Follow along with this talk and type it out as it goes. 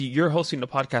You're hosting the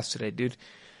podcast today, dude.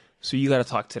 So you got to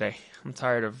talk today. I'm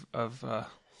tired of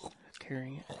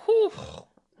carrying it. Whew.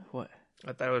 What?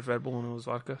 I thought it was Red Bull and it was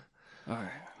vodka. All right.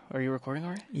 Are you recording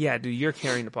already? Yeah, dude. You're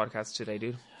carrying the podcast today,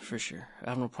 dude. For sure. I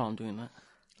have no problem doing that.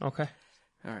 Okay.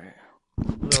 All right.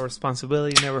 Little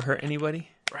responsibility never hurt anybody.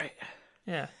 Right.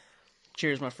 Yeah.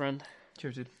 Cheers, my friend.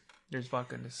 Cheers, dude. There's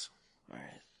vodka in this. All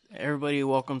right. Everybody,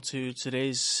 welcome to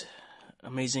today's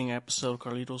amazing episode of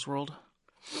Carlito's World.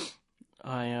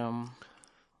 I am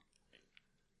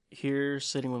here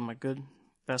sitting with my good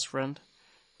best friend,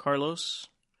 Carlos.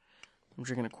 I'm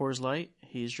drinking a Coors Light.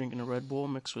 He's drinking a Red Bull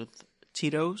mixed with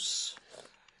Tito's.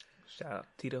 Shout out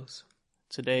Tito's.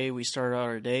 Today we started out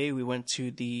our day. We went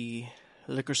to the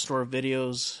Liquor Store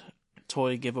Videos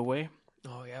toy giveaway.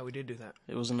 Oh, yeah, we did do that.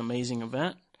 It was an amazing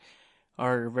event.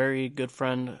 Our very good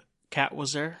friend Kat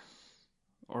was there,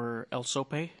 or El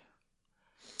Sope.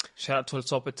 Shout out to El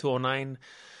Sope 209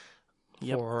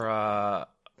 Yep. for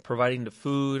providing the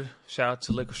food. Shout out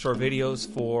to Liquor Store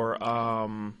Videos for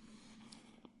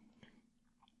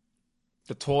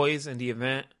the toys and the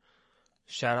event.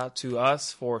 Shout out to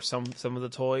us for some of the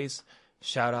toys.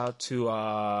 Shout out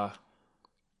to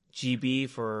GB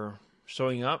for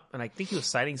showing up. And I think he was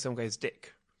citing some guy's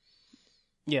dick.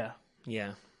 Yeah.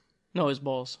 Yeah. No, his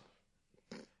balls.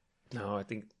 No, I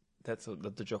think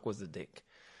the joke was the dick.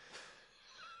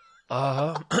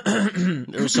 There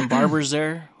were some barbers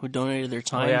there who donated their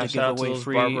time to give away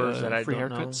free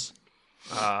haircuts.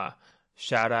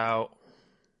 Shout out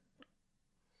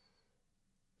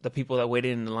the people that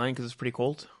waited in the line because it's pretty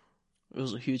cold. It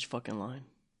was a huge fucking line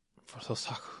For those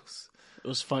tacos. It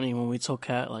was funny when we told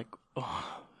Kat, like,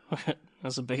 oh,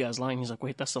 that's a big ass line. He's like,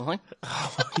 wait, that's the line?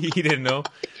 He didn't know.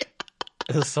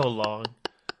 It was so long.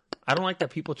 I don't like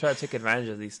that people try to take advantage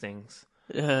of these things.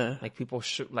 Yeah. Like people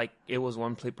like it was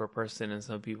one plate per person, and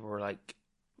some people were like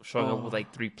showing up with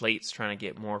like 3 plates trying to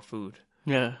get more food.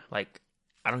 Yeah. Like,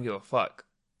 I don't give a fuck.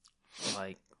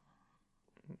 Like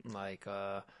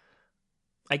I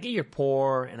get you're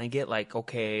poor, and I get like,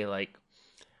 okay, like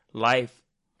life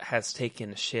has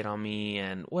taken a shit on me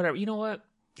and whatever. You know what?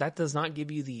 That does not give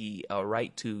you the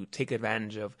right to take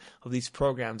advantage of these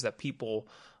programs that people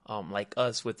like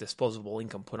us with disposable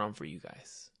income put on for you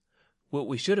guys. What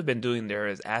we should have been doing there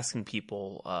is asking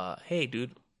people, hey,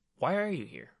 dude, why are you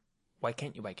here? Why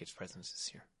can't you buy kids presents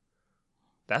this year?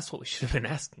 That's what we should have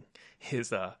been asking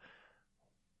is,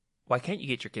 why can't you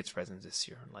get your kids presents this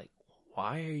year? Like,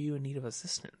 why are you in need of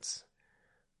assistance?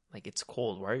 Like, it's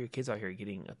cold. Why are your kids out here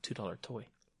getting a $2 toy?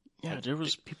 Yeah, like, there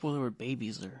was people that were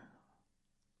babies there.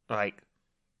 Like,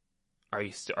 are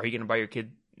you going to buy your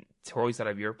kid toys out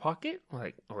of your pocket?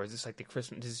 Like, or is this like the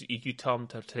Christmas? You tell them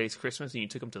today's Christmas and you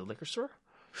took them to the liquor store?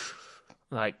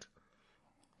 Like,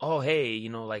 oh, hey, you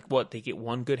know, like what? They get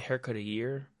one good haircut a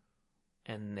year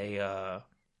and they,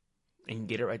 and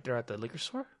get it right there at the liquor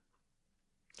store?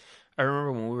 I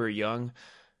remember when we were young,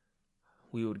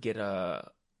 we would get I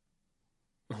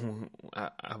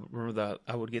remember that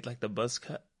I would get like the buzz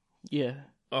cut. Yeah.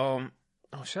 Oh,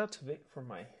 shout out to Vic for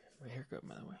my haircut,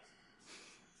 by the way.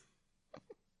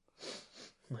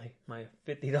 My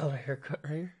 $50 haircut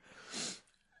right here.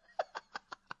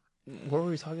 What were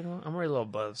we talking about? I'm already a little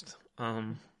buzzed.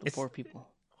 The poor people.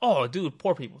 Oh, dude,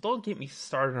 poor people. Don't get me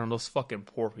started on those fucking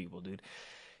poor people, dude.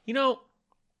 You know,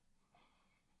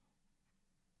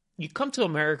 you come to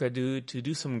America, dude, to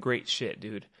do some great shit,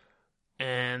 dude.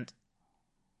 And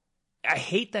I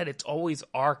hate that it's always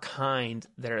our kind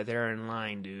that are there in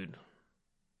line, dude.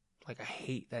 Like, I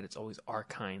hate that it's always our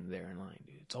kind there in line,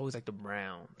 dude. It's always like the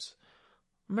Browns.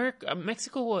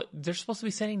 Mexico, they're supposed to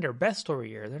be sending their best over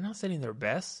here. They're not sending their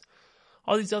best.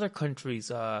 All these other countries,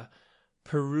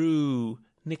 Peru,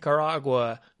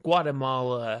 Nicaragua,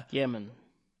 Guatemala, Yemen.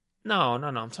 No.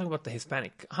 I'm talking about the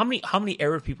Hispanic. How many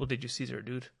Arab people did you see there,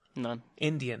 dude? None.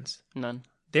 Indians. None.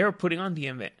 They were putting on the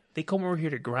event. They come over here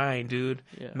to grind, dude.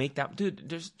 Yeah. Make that, dude.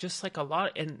 There's just like a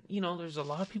lot, and you know, there's a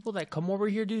lot of people that come over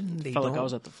here, dude. And they felt like I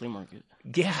was at the flea market.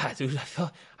 Yeah, dude.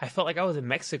 I felt like I was in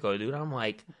Mexico, dude. I'm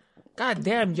like, God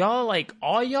damn, y'all, like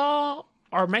all y'all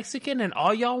are Mexican and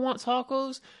all y'all want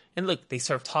tacos. And look, they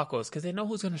serve tacos because they know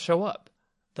who's gonna show up.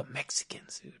 The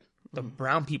Mexicans, dude. The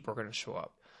brown people are gonna show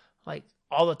up. Like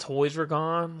all the toys were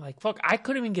gone. Like fuck, I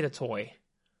couldn't even get a toy.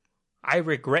 I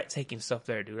regret taking stuff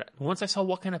there, dude. Once I saw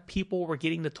what kind of people were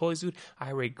getting the toys, dude,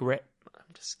 I regret. I'm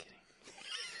just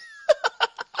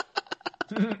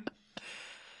kidding.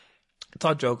 It's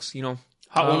all jokes, you know.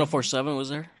 Hot 104.7 was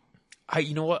there?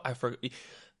 You know what? I forgot.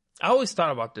 I always thought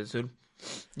about this, dude.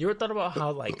 You ever thought about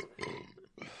how, like,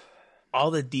 all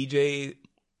the DJ...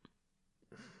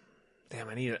 Damn,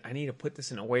 I need to put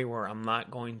this in a way where I'm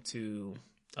not going to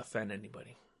offend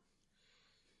anybody.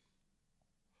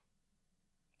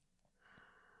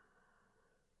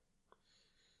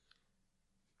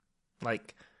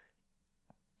 Like,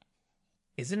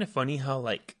 isn't it funny how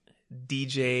like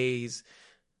DJs,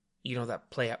 you know,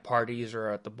 that play at parties or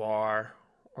at the bar,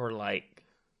 or like,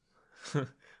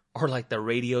 or like the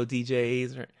radio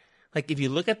DJs, or like if you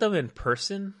look at them in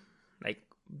person, like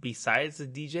besides the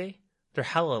DJ, they're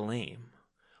hella lame,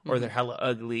 or they're hella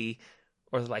ugly,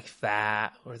 or they're like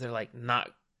fat, or they're like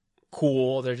not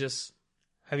cool. They're just.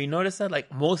 Have you noticed that?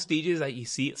 Like most DJs that you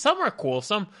see, some are cool,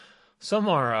 some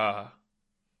are.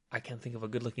 I can't think of a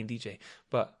good looking DJ,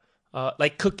 but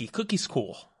like Cookie's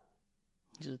cool.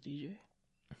 He's a DJ.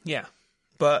 Yeah,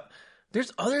 but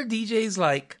there's other DJs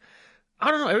like,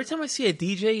 I don't know. Every time I see a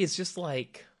DJ, it's just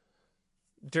like,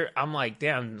 I'm like,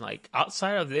 damn. Like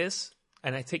outside of this,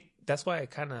 and that's why I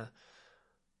kind of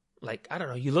like, I don't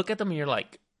know. You look at them and you're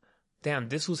like, damn,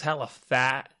 this was hella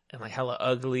fat and like hella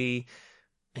ugly,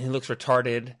 and he looks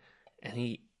retarded,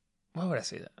 and why would I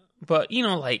say that? But you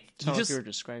know, like It's not like you were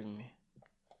describing me.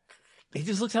 He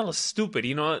just looks hella stupid,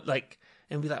 you know, like,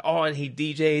 and be like, oh, and he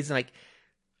DJs, and like,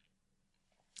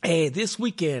 hey, this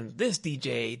weekend, this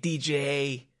DJ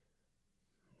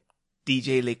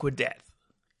Liquid Death,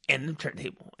 and the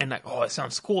turntable, and like, oh, it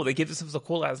sounds cool. They give themselves a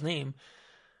cool ass name,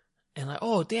 and like,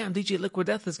 oh, damn, DJ Liquid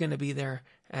Death is gonna be there,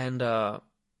 and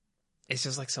it's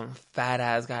just like some fat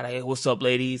ass guy. Like, hey, what's up,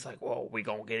 ladies? Like, whoa, we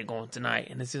gonna get it going tonight,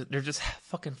 and they're just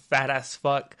fucking fat ass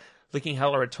fuck, looking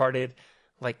hella retarded,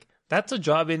 like. That's a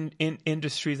job in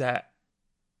industry that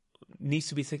needs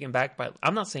to be taken back by.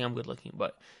 I'm not saying I'm good looking,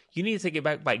 but you need to take it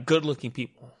back by good looking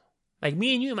people. Like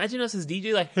me and you. Imagine us as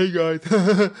DJ, like, hey guys.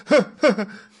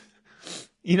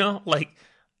 You know, like,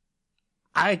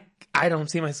 I don't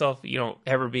see myself, you know,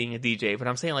 ever being a DJ, but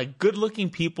I'm saying like good looking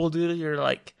people, dude. You're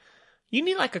like, you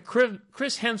need like a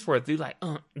Chris Hemsworth, dude. Like,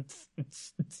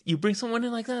 you bring someone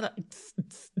in like that.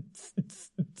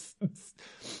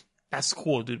 That's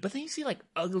cool, dude. But then you see like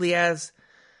ugly ass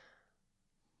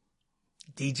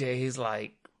DJs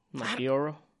like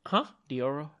Dioro? Huh?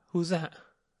 Dioro? Who's that?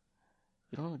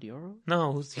 You don't know Dioro?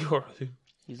 No, who's Dioro, dude?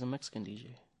 He's a Mexican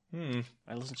DJ.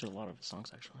 I listen to a lot of his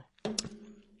songs, actually.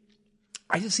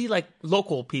 I just see like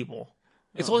local people.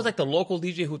 It's always like the local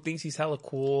DJ who thinks he's hella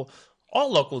cool. All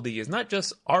local DJs, not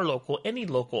just our local, any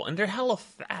local, and they're hella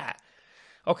fat.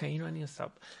 Okay, you know, I need to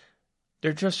stop.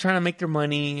 They're just trying to make their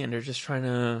money, and they're just trying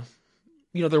to,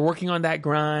 you know, they're working on that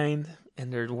grind,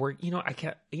 and they're you know, I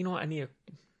can't, you know, I need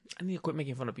to quit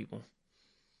making fun of people.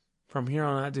 From here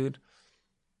on out, dude,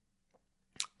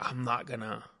 I'm not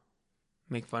gonna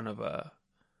make fun of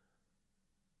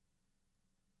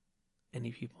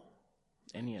any people.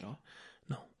 Any at all?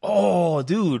 No. Oh,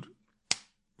 dude,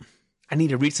 I need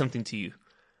to read something to you.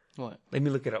 What? Let me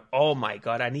look it up. Oh my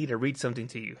god, I need to read something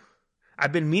to you.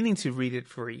 I've been meaning to read it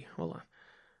for you. Hold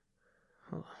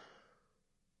on.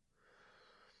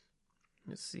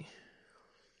 Let's see.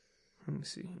 Let me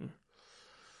see.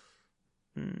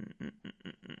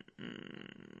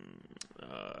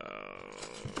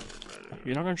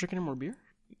 You're not gonna drink any more beer?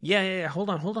 Yeah. Hold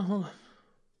on.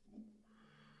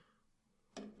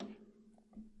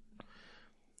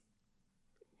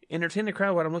 Entertain the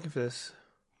crowd while I'm looking for this.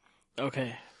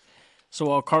 Okay. So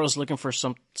while Carlos is looking for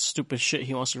some stupid shit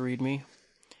he wants to read me,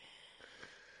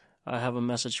 I have a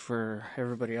message for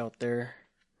everybody out there.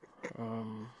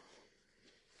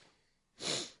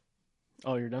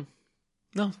 Oh, you're done?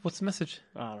 No, what's the message?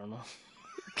 I don't know.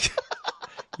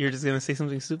 You're just gonna say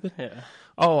something stupid? Yeah.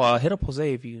 Oh, hit up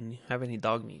Jose if you have any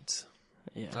dog needs.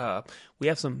 Yeah. We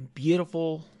have some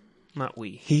beautiful,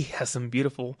 he has some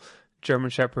beautiful German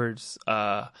Shepherds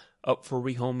up for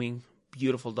rehoming.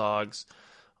 Beautiful dogs,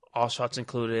 all shots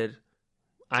included.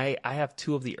 I have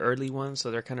two of the early ones,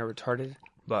 so they're kind of retarded.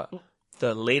 But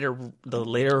the later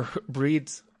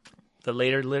breeds, the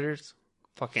later litters,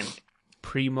 fucking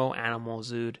primo animals,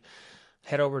 dude.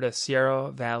 Head over to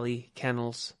Sierra Valley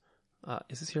Kennels.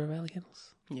 Is it Sierra Valley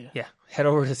Kennels? Yeah. Head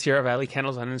over to Sierra Valley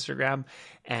Kennels on Instagram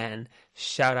and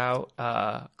shout out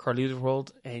Carlito's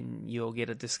World, and you'll get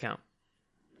a discount.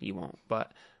 You won't,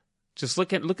 but just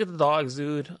look at the dogs,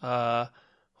 dude.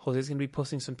 Jose's gonna be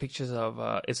posting some pictures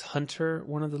of is Hunter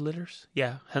one of the litters?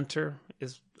 Yeah, Hunter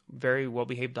is very well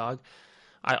behaved dog.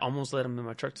 I almost let him in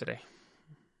my truck today.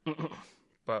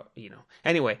 But you know.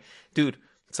 Anyway, dude,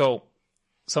 so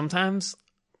sometimes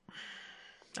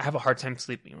I have a hard time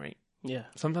sleeping, right? Yeah.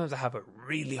 Sometimes I have a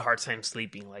really hard time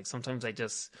sleeping. Like sometimes I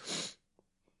just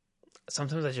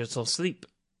don't sleep.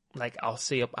 Like I'll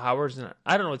stay up hours and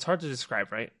I don't know, it's hard to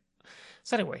describe, right?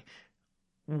 So anyway,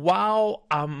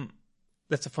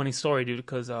 that's a funny story, dude,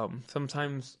 because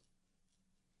sometimes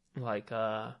like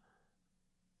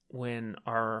when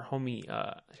our homie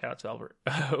shout out to Albert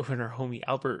when our homie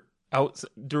Albert out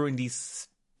during these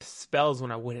spells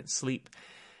when I wouldn't sleep.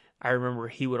 I remember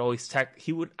he would always text.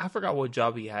 I forgot what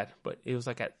job he had, but it was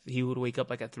like he would wake up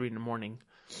like at 3 a.m.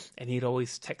 and he'd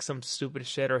always text some stupid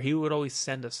shit, or he would always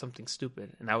send us something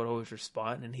stupid, and I would always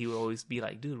respond, and he would always be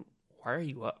like, "Dude, why are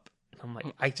you up?" And I'm like,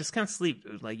 "I just can't sleep,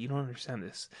 dude. Like, you don't understand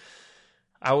this."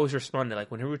 I always responded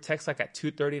like when he would text like at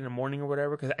 2:30 in the morning or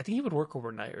whatever, because I think he would work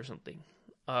overnight or something.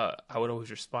 I would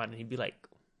always respond, and he'd be like,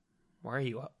 "Why are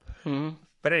you up?" Mm-hmm.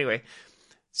 But anyway,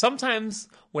 sometimes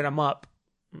when I'm up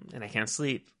and I can't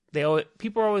sleep,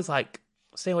 people are always like,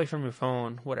 "Stay away from your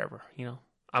phone," whatever. You know,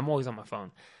 I'm always on my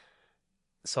phone.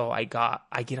 So I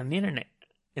get on the internet,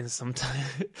 and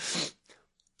sometimes,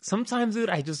 dude,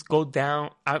 I just go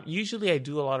down. Usually I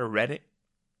do a lot of Reddit.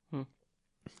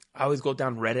 I always go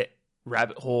down Reddit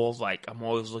rabbit holes. Like I'm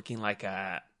always looking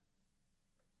at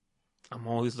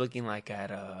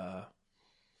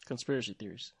conspiracy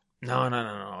theories.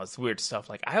 No. It's weird stuff.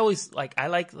 Like I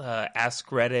like Ask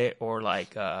Reddit or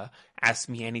like Ask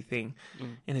Me Anything,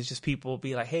 and it's just people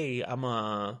be like, "Hey, I'm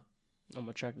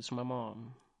attracted to my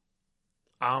mom."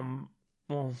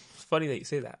 Well, it's funny that you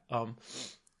say that.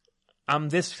 I'm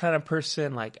this kind of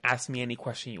person. Like, ask me any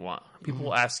question you want. People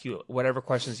will ask you whatever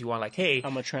questions you want. Like, hey,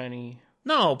 I'm a tranny.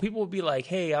 No, people will be like,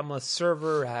 hey, I'm a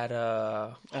server at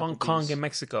Hong Kong and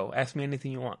Mexico. Ask me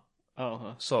anything you want.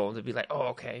 Uh-huh. So they'll be like, oh,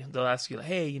 okay. They'll ask you, like,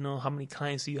 hey, how many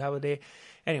clients do you have a day?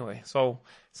 Anyway, so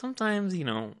sometimes,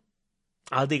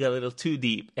 I'll dig a little too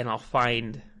deep and I'll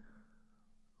find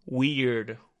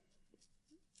weird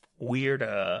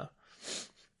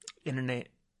internet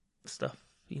stuff,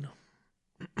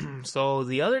 So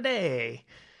the other day,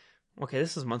 okay,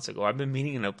 this is months ago. I've been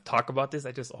meaning to talk about this.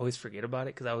 I just always forget about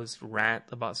it because I always rant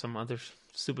about some other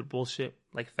stupid bullshit,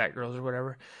 like fat girls or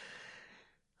whatever.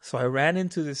 So I ran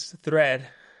into this thread,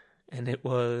 and it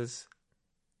was,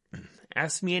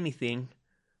 ask me anything.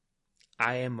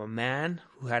 I am a man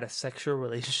who had a sexual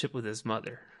relationship with his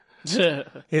mother.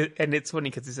 And it's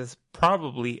funny because it says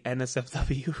probably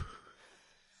NSFW.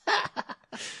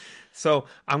 So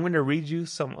I'm going to read you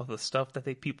some of the stuff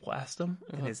that people asked him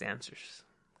and his answers,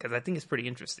 because I think it's pretty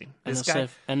interesting.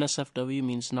 NSFW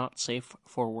means not safe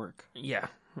for work. Yeah.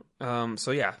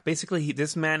 So yeah, basically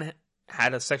this man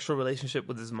had a sexual relationship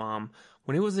with his mom.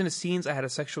 When he was in his teens, I had a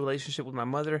sexual relationship with my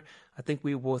mother. I think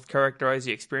we both characterize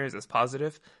the experience as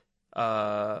positive.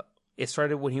 It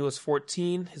started when he was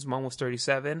 14. His mom was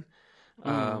 37.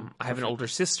 I have an older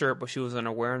sister, but she was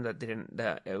unaware that they're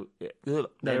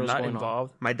not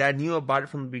involved. My dad knew about it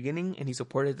from the beginning, and he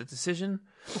supported the decision.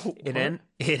 It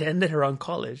ended around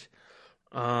college.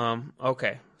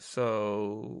 Okay,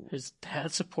 so his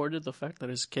dad supported the fact that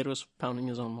his kid was pounding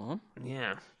his own mom.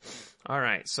 Yeah. All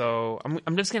right. So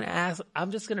I'm just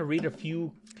gonna read a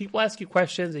few. People ask you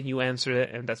questions and you answer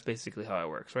it, and that's basically how it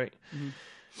works, right? Mm-hmm.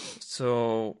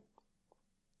 So,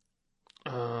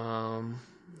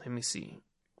 let me see.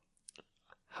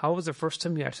 How was the first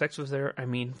time you had sex with her? I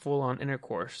mean, full-on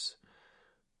intercourse.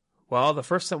 Well, the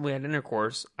first time we had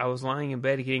intercourse, I was lying in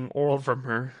bed getting oral from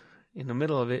her. In the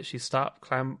middle of it, she stopped,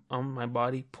 climbed on my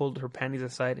body, pulled her panties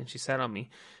aside, and she sat on me.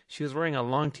 She was wearing a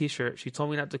long t-shirt. She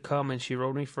told me not to come, and she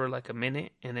rode me for like a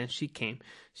minute, and then she came.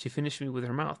 She finished me with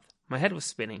her mouth. My head was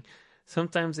spinning.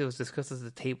 Sometimes it was discussed at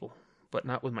the table, but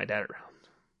not with my dad around.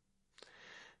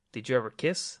 Did you ever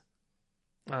kiss?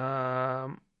 Did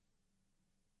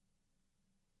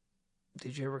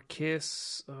you ever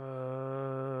kiss?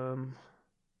 Oh,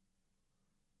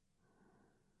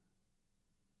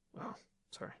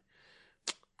 sorry.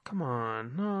 Come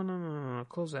on. No.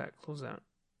 Close that.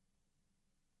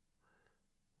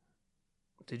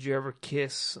 Did you ever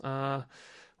kiss?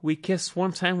 We kissed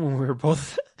one time when we were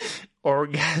both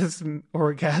orgasming.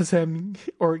 Where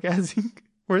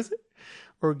is it?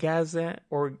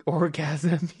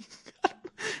 Orgasming.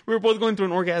 We were both going through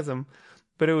an orgasm,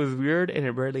 but it was weird and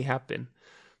it rarely happened.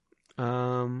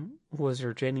 Was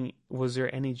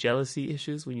there any jealousy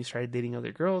issues when you started dating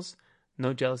other girls?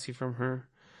 No jealousy from her.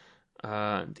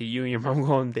 Did you and your mom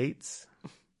go on dates?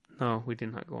 No, we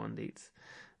did not go on dates.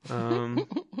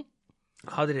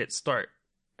 How did it start?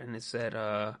 And it said,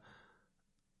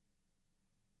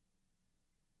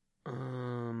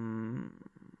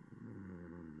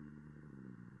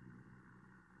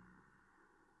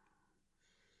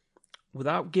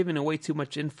 without giving away too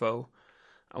much info,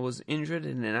 I was injured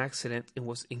in an accident and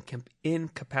was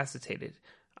incapacitated.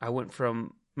 I went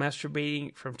from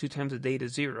masturbating from 2 times a day to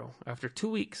 0. After 2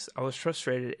 weeks, I was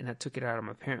frustrated and I took it out on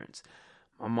my parents.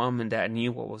 My mom and dad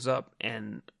knew what was up,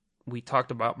 and we talked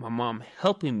about my mom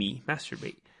helping me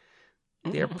masturbate.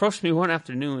 They approached me one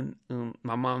afternoon, and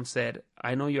my mom said,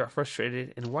 I know you are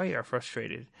frustrated and why you are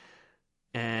frustrated.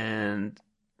 And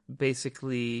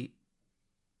basically,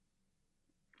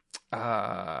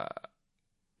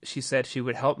 she said she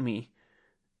would help me.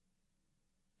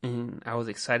 And I was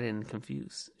excited and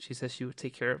confused. She said she would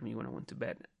take care of me when I went to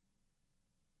bed.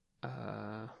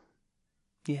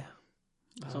 Yeah.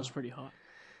 That sounds pretty hot.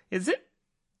 Is it?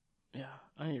 Yeah,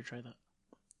 I need to try that.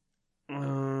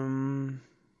 Oh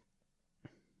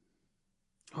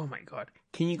my God.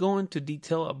 Can you go into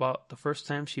detail about the first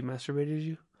time she masturbated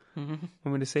you? Mm-hmm.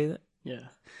 Want me to say that? Yeah.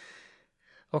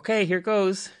 Okay, here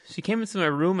goes. She came into my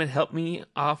room and helped me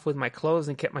off with my clothes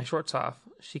and kept my shorts off.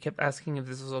 She kept asking if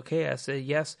this was okay. I said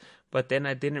yes, but then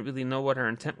I didn't really know what her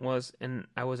intent was, and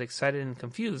I was excited and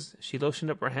confused. She lotioned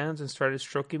up her hands and started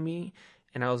stroking me,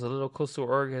 and I was a little close to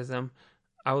orgasm.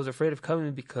 I was afraid of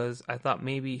coming because I thought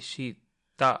maybe she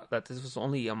thought that this was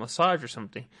only a massage or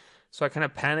something. So I kind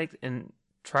of panicked and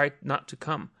tried not to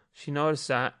come. She noticed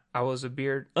that I was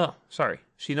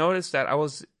She noticed that I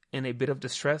was in a bit of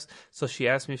distress, so she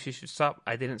asked me if she should stop.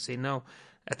 I didn't say no.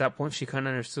 At that point, she kind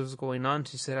of understood what was going on.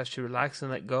 She said I should relax and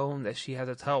let go and that she has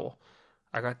a towel.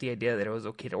 I got the idea that it was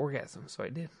okay to orgasm, so I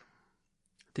did.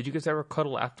 Did you guys ever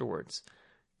cuddle afterwards?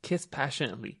 Kiss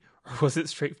passionately? Or was it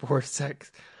straightforward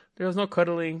sex? There was no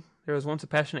cuddling. There was once a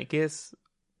passionate kiss,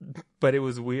 but it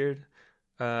was weird.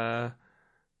 Let's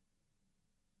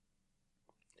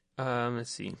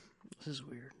see. This is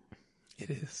weird.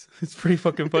 It is. It's pretty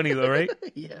fucking funny though, right?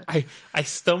 Yeah. I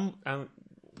stumble.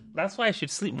 That's why I should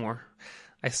sleep more.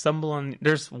 I stumble on.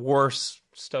 There's worse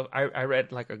stuff. I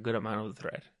read like a good amount of the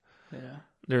thread. Yeah.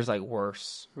 There's like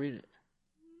worse. Read it.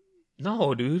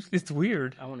 No, dude. It's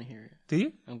weird. I want to hear it. Do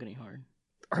you? I'm getting hard.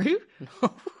 Are you?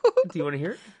 No. Do you want to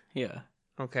hear it? Yeah.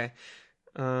 Okay.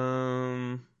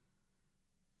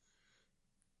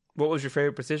 What was your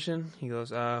favorite position? He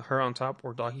goes, her on top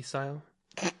or doggy style.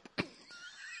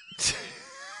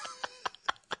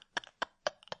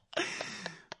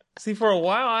 See, for a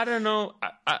while, I don't know.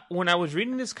 When I was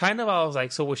reading this, I was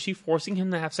like, so was she forcing him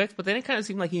to have sex? But then it kind of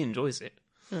seemed like he enjoys it.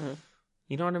 Uh-huh.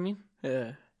 You know what I mean?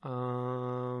 Yeah.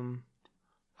 How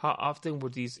often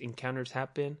would these encounters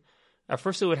happen? At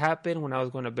first, it would happen when I was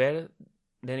going to bed.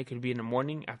 Then it could be in the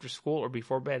morning, after school, or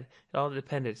before bed. It all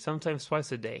depended. Sometimes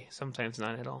twice a day. Sometimes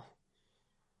not at all.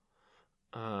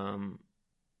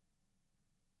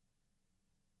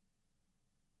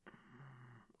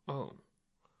 Oh.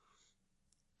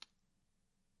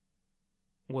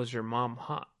 Was your mom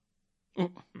hot?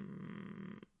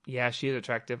 Yeah, she is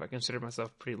attractive. I consider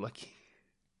myself pretty lucky.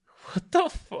 What the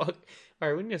fuck?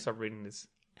 Alright, we need to stop reading this.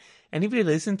 Anybody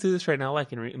listen to this right now? I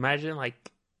can imagine,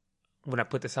 like, when I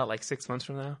put this out, like, 6 months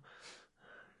from now,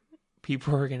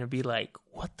 people are going to be like,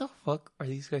 what the fuck are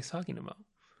these guys talking about?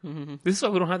 Mm-hmm. This is why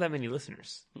we don't have that many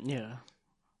listeners. Yeah.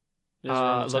 This is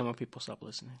around the time when people stop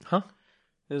listening. Huh?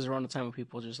 This is around the time when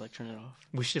people just, like, turn it off.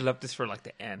 We should have left this for, like,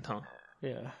 the end, huh?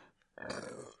 Yeah.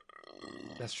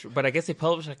 That's true. But I guess they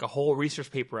published, like, a whole research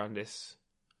paper on this.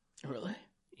 Really?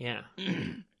 Yeah.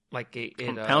 Like,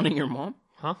 On pounding your mom?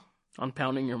 Huh? On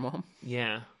pounding your mom?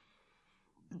 Yeah.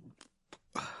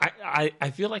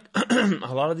 I feel like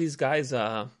a lot of these guys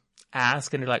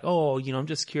ask and they're like, oh, I'm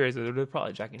just curious. They're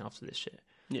probably jacking off to this shit.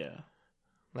 Yeah.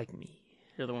 Like me.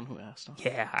 You're the one who asked. Huh?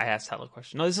 Yeah, I asked hella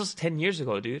question. No, this was 10 years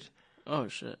ago, dude. Oh,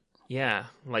 shit. Yeah,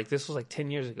 like this was like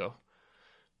 10 years ago.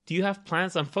 Do you have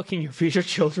plans on fucking your future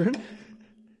children?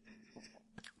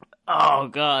 Oh,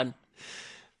 God.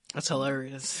 That's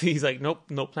hilarious. He's like, nope,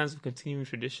 no plans of continuing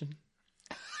tradition.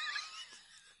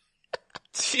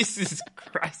 Jesus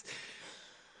Christ.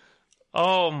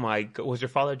 Oh my God. Was your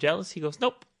father jealous? He goes,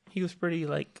 nope. He was pretty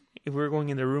like, if we were going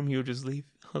in the room, he would just leave.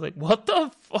 I was like, what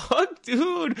the fuck,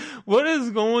 dude? What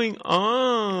is going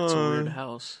on? It's a weird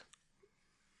house.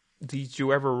 Did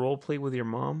you ever role play with your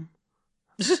mom?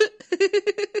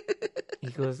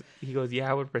 He goes, yeah,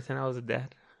 I would pretend I was a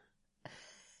dad.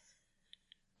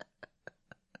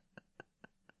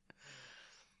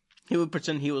 He would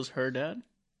pretend he was her dad?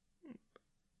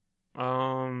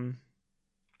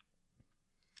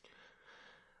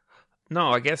 No,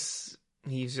 I guess I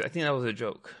think that was a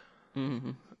joke.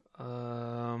 Mm-hmm.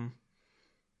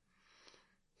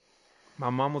 My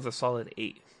mom was a solid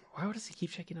 8. Why does he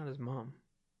keep checking out his mom?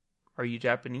 Are you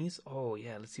Japanese? Oh,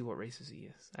 yeah, let's see what races he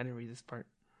is. I didn't read this part.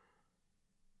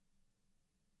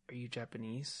 Are you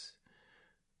Japanese?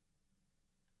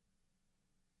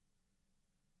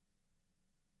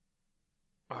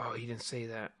 Oh, he didn't say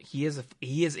that. He is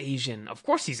Asian. Of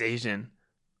course he's Asian.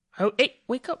 Oh, hey,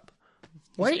 wake up.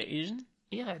 Wait. Asian?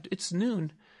 Yeah, it's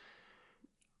noon.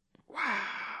 Wow,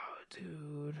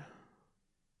 dude.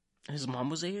 His mom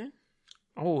was Asian?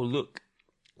 Oh, look.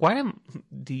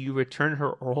 Do you return her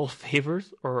oral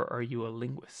favors, or are you a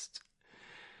linguist?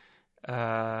 What's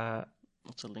a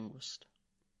linguist?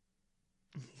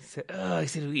 He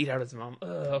said we eat out as mom.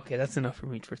 Okay, that's enough for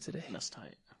me for today. That's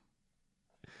tight.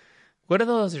 What are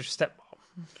those? Your stepmom?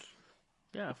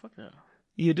 Yeah, fuck that.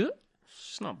 You do it?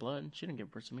 She's not blood. She didn't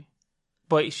give birth to me.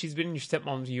 But she's been your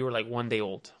stepmom since you were like 1 day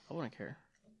old. I wouldn't care.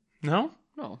 No?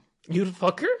 No. You'd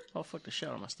fuck her? I'll fuck the shit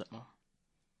out of my stepmom.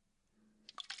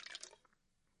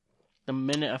 The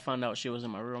minute I found out she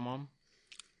wasn't my real mom.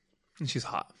 And she's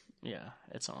hot. Yeah,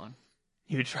 it's on.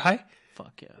 You would try?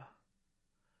 Fuck yeah.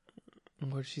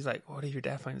 What she's like, what if your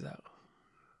dad finds out?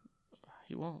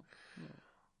 He won't.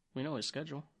 We know his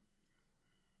schedule.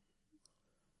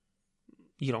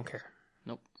 You don't care.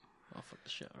 Nope. I'll fuck the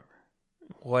shit out of her.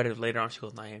 What if later on she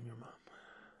goes, I am your mom?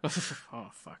 Oh,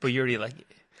 fuck. But you already like it.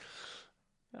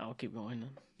 I'll keep going then.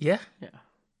 Yeah? Yeah.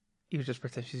 You just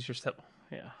pretend she's your stepmom.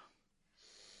 Yeah.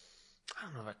 I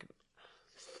don't know if I could.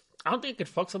 I don't think I could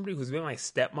fuck somebody who's been my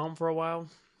stepmom for a while.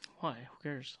 Why? Who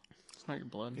cares? It's not your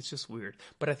blood. It's just weird.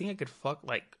 But I think I could fuck,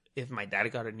 like, if my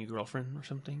dad got a new girlfriend or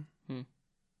something.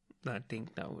 I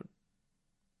think that would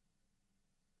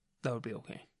be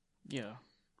okay. Yeah.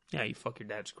 Yeah, you fuck your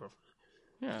dad's girlfriend.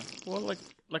 Yeah. Well,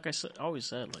 like I said, always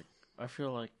said, like, I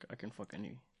feel like I can fuck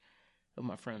any of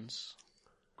my friends'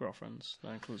 girlfriends.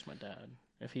 That includes my dad.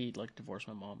 If he, like, divorced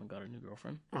my mom and got a new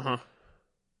girlfriend, I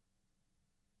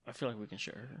feel like we can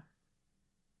share her.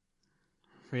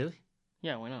 Really?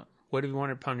 Yeah, why not? What if you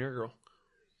wanted to pound your girl?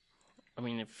 I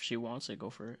mean, if she wants it, go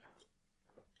for it.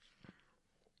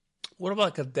 What about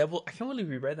like a devil? I can't believe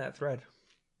we read that thread.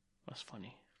 That's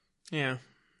funny. Yeah.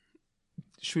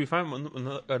 Should we find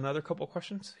another couple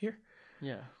questions here?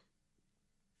 Yeah.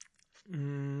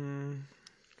 Can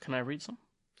I read some?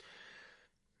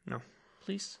 No.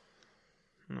 Please?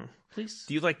 No. Please?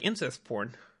 Do you like incest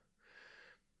porn?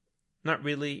 Not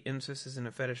really. Incest isn't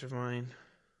a fetish of mine.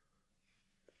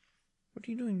 What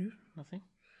are you doing, dude? Nothing.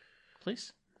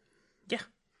 Please? Yeah.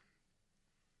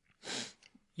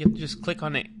 You have to just click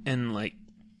on it and, like,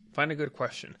 find a good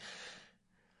question.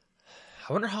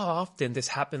 I wonder how often this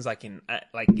happens, like in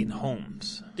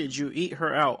homes. Did you eat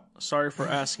her out? Sorry for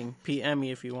asking. PM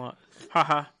me if you want.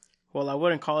 Haha. Well, I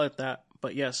wouldn't call it that,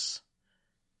 but yes.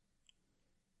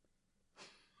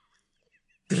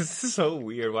 This is so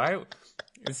weird. Why?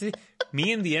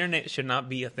 Me and the internet should not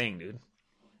be a thing, dude.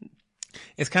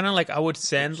 It's kind of like I would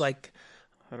send like.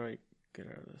 How do I get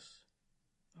out of this?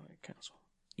 Oh, I cancel.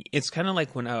 It's kind of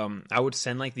like when I would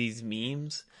send like these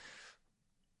memes,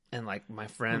 and like my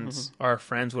friends, our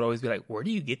friends would always be like, "Where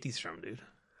do you get these from, dude?"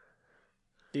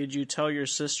 Did you tell your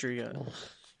sister yet?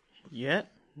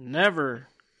 Yet? Never.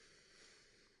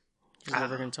 He's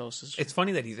never gonna tell his sister. It's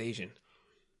funny that he's Asian.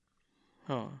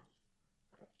 Huh.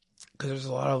 Because there's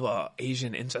a lot of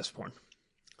Asian incest porn.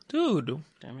 Dude.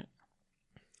 Damn it.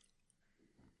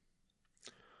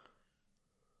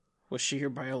 Was she your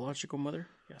biological mother?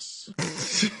 Yes.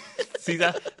 See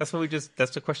that's what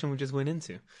that's the question we just went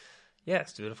into.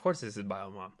 Yes, dude, of course this is bio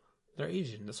mom. They're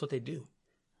Asian. That's what they do.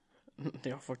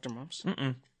 They all fuck their moms?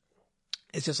 Mm-mm.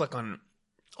 It's just like on...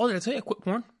 Oh, did I tell you I quit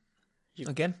porn?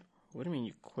 Again? What do you mean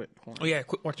you quit porn? Oh, yeah, I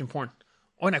quit watching porn.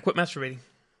 Oh, and I quit masturbating.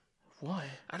 Why?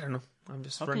 I don't know. I'm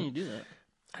just How running... can you do that?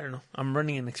 I don't know. I'm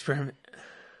running an experiment.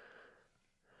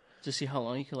 To see how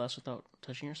long you can last without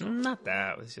touching yourself? Not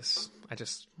that. It's just...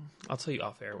 I'll tell you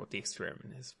off air what the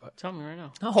experiment is. But Tell me right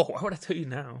now. no, why would I tell you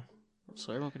now?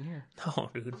 So everyone can hear. No,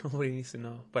 dude. Nobody needs to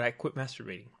know. But I quit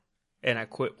masturbating. And I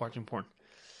quit watching porn.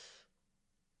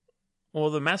 Well,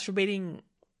 the masturbating,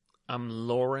 I'm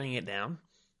lowering it down.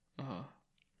 Uh-huh.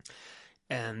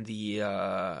 And the... You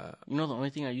know the only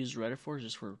thing I use Reddit for is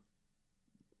just for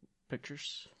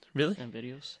pictures. Really? And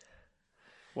videos.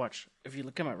 Watch. If you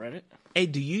look at my Reddit. Hey,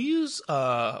 do you use,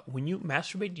 when you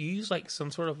masturbate, do you use, like,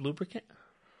 some sort of lubricant?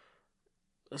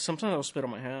 Sometimes I'll spit on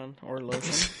my hand or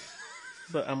lotion.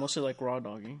 But I'm mostly like raw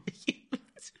dogging.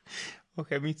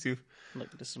 Okay, me too.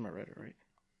 Look, this is my Reddit, right?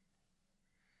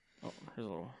 Oh, here's a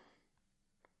little...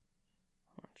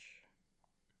 Watch.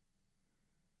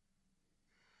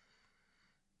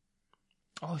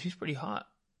 Oh, she's pretty hot.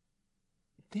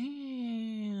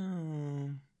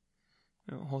 Damn.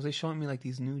 Jose's showing me, like,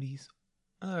 these nudies.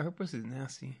 Her pussy's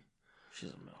nasty.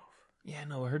 She's a MILF. Yeah,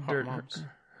 no, her Hot dirt, moms.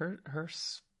 her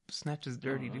snatch is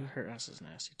dirty, dude. Her ass is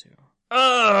nasty, too.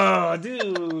 Oh,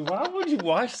 dude, why would you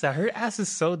watch that? Her ass is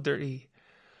so dirty.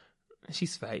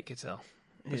 She's fat, you can tell.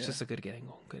 It's just a good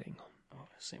angle. Good angle. Oh,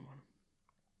 same one.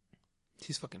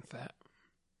 She's fucking fat.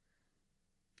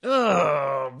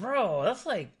 Oh, bro, that's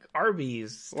like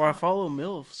Arby's. Well, I follow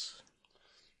MILFs.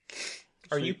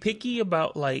 Are you picky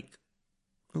about like...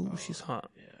 Ooh, she's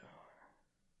hot. Yeah.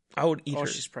 I would eat her. Oh,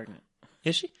 she's pregnant.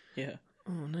 Is she? Yeah.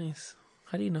 Oh, nice.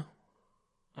 How do you know?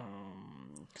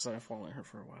 Because I've following her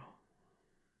for a while.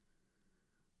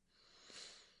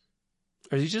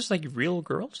 Are these just like real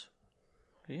girls?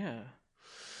 Yeah.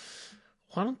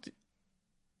 Why don't?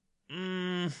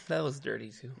 That looks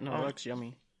dirty too. No, it looks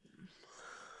yummy.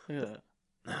 Look at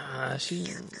that. She.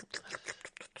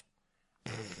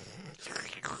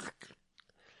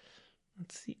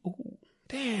 Let's see. Ooh,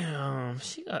 damn.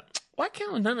 She got. Why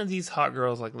can't none of these hot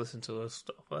girls like listen to us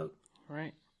stuff? Like,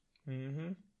 Right?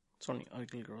 mm-hmm. It's only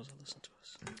ugly girls that listen to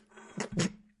us.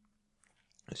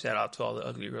 Shout out to all the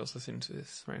ugly girls listening to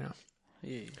this right now.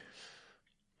 Yeah.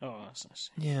 Oh, that's nice.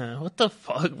 Yeah. What the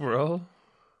fuck, bro?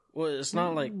 Well, it's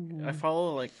not like I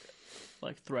follow like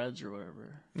threads or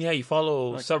whatever. Yeah, you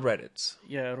follow Like- subreddits.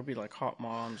 Yeah, it'll be like hot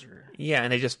moms or. Yeah,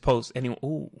 and they just post anyone.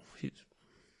 Ooh, she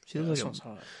Yeah, that looks sounds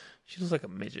like hot. she looks like a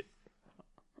midget.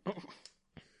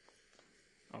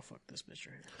 Oh fuck this bitch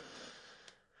right here.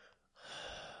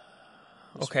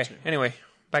 Okay. one too. Anyway,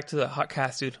 back to the hot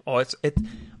cast, dude.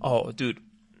 Oh, dude,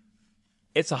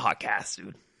 it's a hot cast,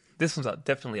 dude. This one's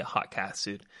definitely a hot cast,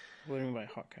 dude. What do you mean by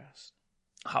hot cast?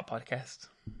 Hot podcast.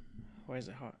 Why is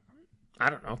it hot? I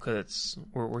don't know, cause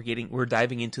we're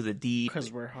diving into the deep.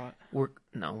 Because we're hot. We're hot.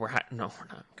 No, we're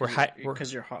not. We're hot.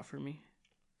 Because you're hot for me.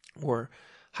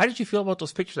 How did you feel about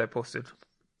those pictures I posted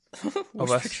Which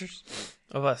us. pictures?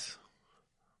 of us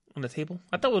on the table?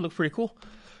 I thought we looked pretty cool.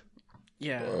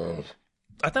 Yeah.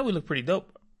 I thought we looked pretty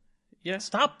dope. Yes.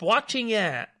 Stop watching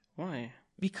it. Why?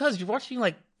 Because you're watching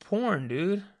like porn,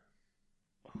 dude.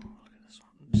 Oh, look at this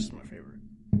one. This is my favorite.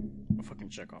 I'll fucking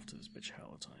check off to this bitch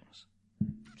hella times.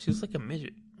 She was like a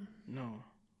midget. No.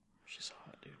 She's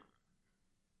hot, dude.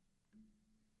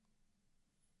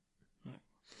 Look.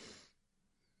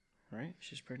 Right?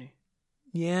 She's pretty.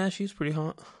 Yeah, she's pretty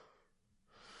hot.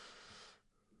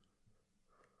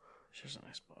 She has a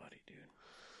nice body, dude.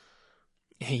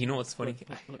 Hey, you know what's funny?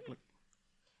 Look.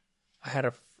 I had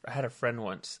a friend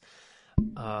once,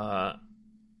 and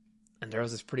there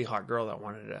was this pretty hot girl that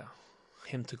wanted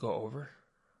him to go over.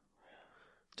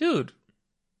 Dude,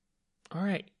 all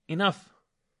right, enough.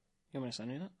 You want me to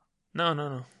send you that?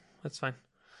 No, that's fine.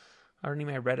 I already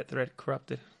need my Reddit thread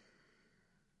corrupted.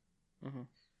 Mm-hmm.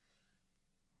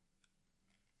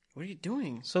 What are you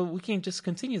doing? So we can't just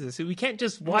continue this. We can't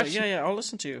just watch. Yeah, I'll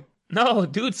listen to you. No,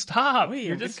 dude, stop. Wait,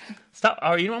 You're I'm just stop.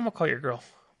 Oh, you know I'm gonna call your girl.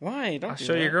 Why? Don't I'll do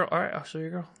show that. your girl. All right, I'll show your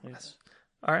girl. Yes.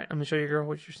 All right, I'm gonna show your girl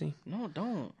what you're seeing. No,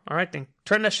 don't. All right, then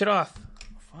turn that shit off.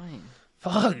 Fine.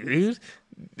 Fuck, dude.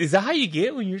 Is that how you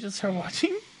get when you just start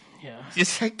watching? Yeah.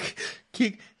 Just like,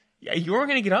 yeah, you weren't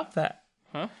gonna get off that.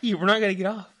 Huh? You were not gonna get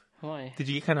off. Why? Did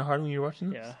you get kind of hard when you were watching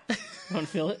this? Yeah. You want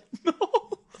to feel it? No.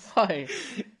 Why?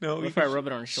 No. What if I rub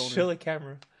it on your shoulder? Show the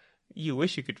camera. You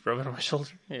wish you could rub it on my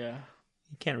shoulder. Yeah.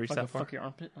 You can't reach Fucking that far. fuck your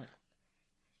armpit? Like.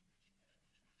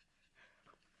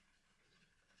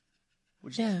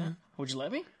 Would you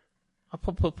let me? I'll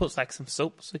put like some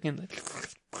soap so you can. Like,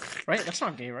 Right? That's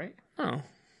not gay, right? no.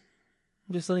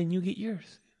 I'm just letting you get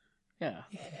yours. Yeah.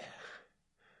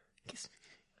 Kiss me.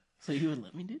 So you would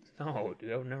let me, dude? No,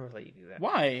 dude, I would never let you do that.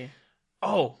 Why?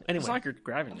 Oh, anyway. It's not like you're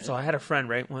grabbing it. So I had a friend,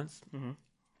 right, once.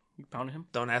 You pounded him?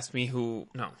 Don't ask me who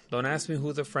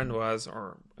the friend was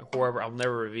or whoever. I'll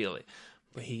never reveal it.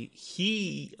 But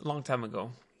he a long time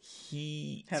ago,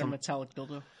 he Had a metallic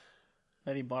dildo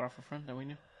that he bought off a friend that we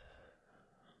knew?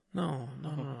 No.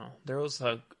 There was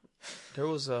a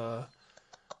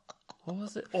what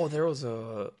was it? Oh, there was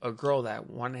a girl that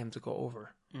wanted him to go over,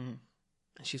 and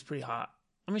she's pretty hot.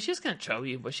 I mean, she's kind of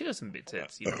chubby, but she has some big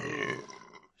tits. You know,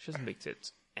 she has some big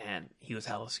tits, and he was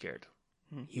hella scared.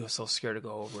 He was so scared to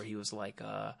go over. He was like,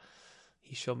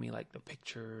 he showed me like the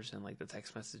pictures and like the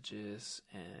text messages,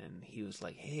 and he was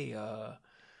like, hey,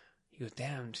 he goes,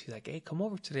 damn. She's like, hey, come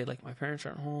over today. Like, my parents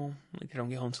aren't home. Like, they don't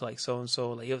get home till like so and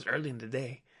so. Like, it was early in the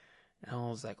day. And I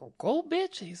was like, oh, go,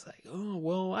 bitch. And he's like, oh,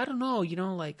 well, I don't know. You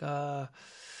know, like, I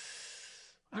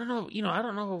don't know. You know, I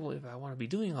don't know if I want to be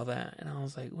doing all that. And I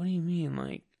was like, what do you mean?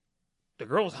 Like, the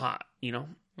girl's hot, you know?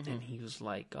 And he was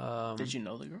like, Did you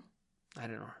know the girl? I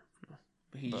don't know. No.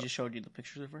 He just showed you the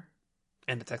pictures of her?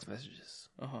 And the text messages.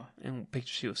 Uh-huh. And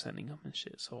pictures she was sending him and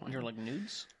shit. So You're like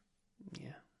nudes? yeah.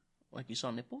 Like you saw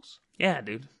nipples? Yeah,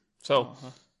 dude. So Uh-huh.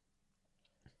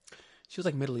 she was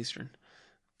like Middle Eastern.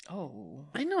 Oh.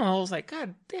 I know. I was like,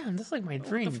 God damn, that's like my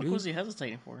dream, What the fuck dude. was he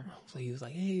hesitating for? So he was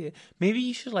like, hey, maybe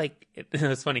you should like,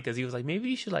 it's funny because he was like, maybe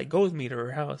you should like go with me to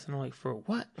her house. And I'm like, for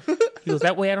what? He goes,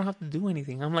 that way I don't have to do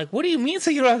anything. I'm like, what do you mean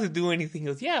so you don't have to do anything? He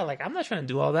goes, yeah, like I'm not trying to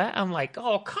do all that. I'm like,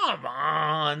 oh, come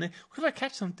on. What if I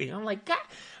catch something? I'm like, God.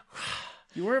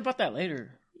 You worry about that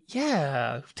later.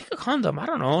 Yeah, take a condom. I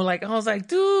don't know. Like, I was like,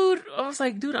 dude,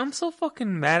 I'm so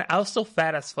fucking mad. I was so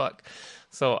fat as fuck.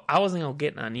 So I wasn't going to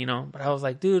get none, you know? But I was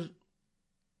like, dude,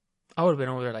 I would have been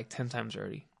over there like 10 times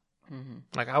already. Mm-hmm.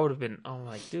 Like, I would have been, oh,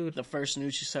 like, dude. The first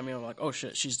news she sent me, I'm like, oh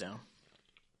shit, she's down.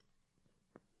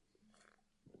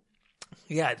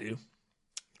 Yeah, dude.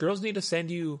 Girls need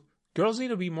to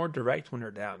be more direct when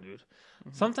they're down, dude.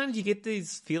 Mm-hmm. Sometimes you get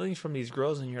these feelings from these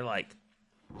girls and you're like,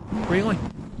 where are you going?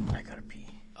 I gotta pee.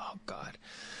 Oh, God.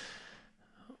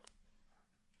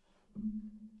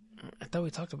 I thought we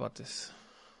talked about this.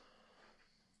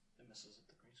 It messes up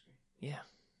the green screen. Yeah.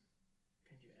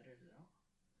 Can you edit it out?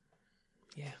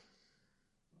 Yeah.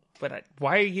 But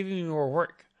why are you giving me more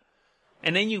work?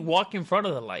 And then you walk in front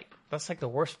of the light. That's like the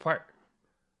worst part.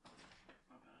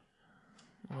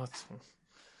 Oh,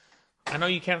 I know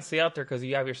you can't stay out there because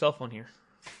you have your cell phone here.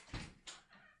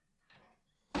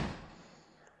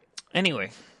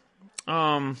 Anyway,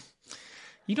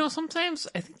 sometimes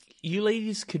I think you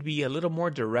ladies could be a little more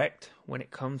direct when it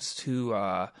comes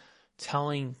to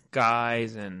telling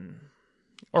guys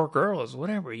or girls,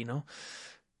 whatever,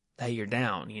 that you're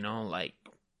down, like,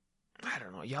 I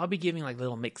don't know, y'all be giving like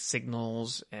little mixed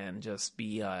signals and just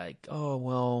be like, oh,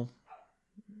 well,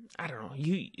 I don't know,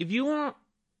 if you want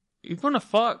to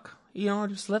fuck,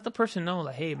 just let the person know,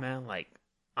 like, hey, man, like,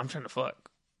 I'm trying to fuck.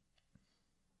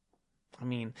 I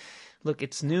mean, look,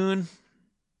 it's noon.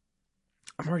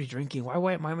 I'm already drinking.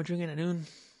 Why am I drinking at noon?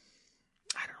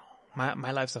 I don't know.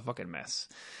 My life's a fucking mess.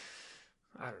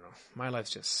 I don't know. My life's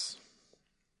just,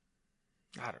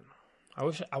 I don't know.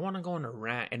 I want to go on a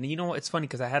rant. And you know what? It's funny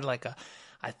because I had like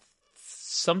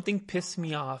something pissed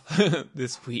me off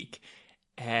this week.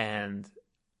 And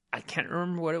I can't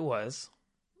remember what it was.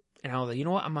 And I was like, you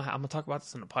know what? I'm gonna talk about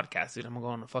this on the podcast, dude. I'm gonna go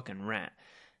on a fucking rant.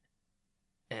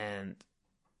 And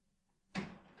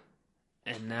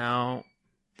now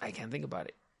I can't think about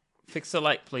it. Fix the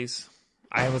light, please.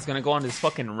 I was gonna go on this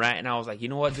fucking rant, and I was like, you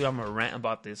know what, dude? I'm gonna rant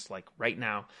about this like right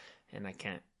now, and I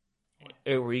can't.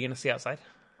 Were you gonna stay outside?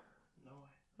 No.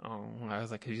 Oh, I was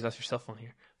like, cause you left your cell phone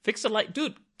here. Fix the light,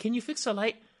 dude. Can you fix the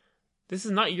light? This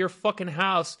is not your fucking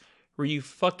house where you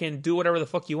fucking do whatever the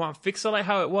fuck you want. Fix the light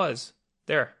how it was.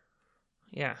 There.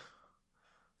 Yeah.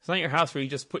 It's not your house where you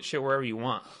just put shit wherever you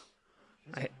want.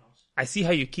 I see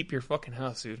how you keep your fucking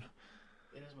house, dude.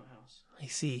 It is my house. I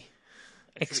see.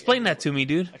 Explain that to me,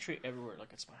 dude. I treat everywhere like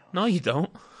it's my house. No, you don't.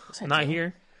 Yes, Not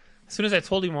here. As soon as I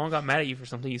told you, Mom got mad at you for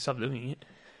something, you stopped doing it.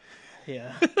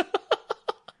 Yeah. Can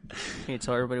you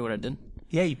tell everybody what I did?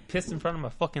 Yeah, you pissed in front of my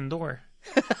fucking door.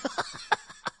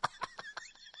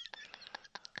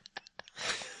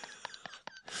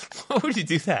 Why would you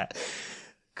do that?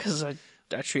 Because I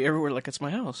treat everywhere like it's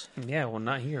my house. Yeah, well,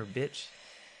 not here, bitch.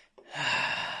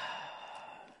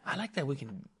 I like that we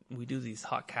do these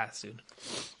hot casts, dude.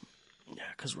 Yeah,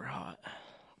 because we're hot.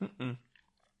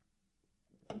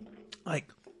 Like,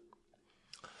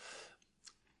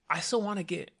 I still want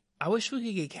to I wish we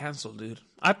could get canceled, dude.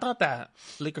 I thought that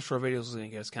Liquor Store Videos was going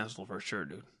to get us canceled for sure,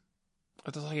 dude.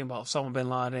 I was talking about Osama bin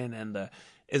Laden and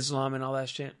Islam and all that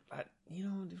shit.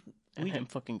 Dude, And him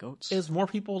fucking goats. There's more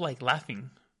people, like, laughing.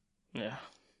 Yeah.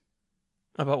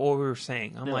 About what we were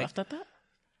saying. I'm they like, laughed at that?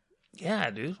 Yeah,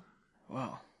 dude.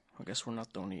 Wow. I guess we're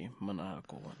not the only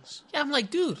maniacal ones. Yeah, I'm like,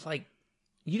 dude, like,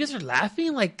 you guys are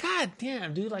laughing? Like, god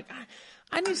damn, dude. Like,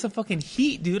 I need some fucking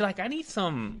heat, dude. Like, I need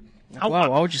some... Wow,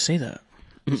 why would you say that?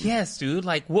 Yes, dude.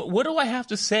 Like, what do I have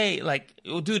to say? Like,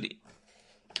 dude,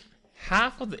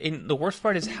 half of the worst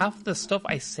part is half of the stuff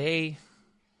I say,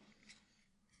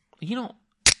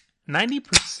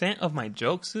 90% of my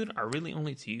jokes, dude, are really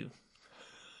only to you.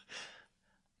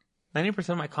 90%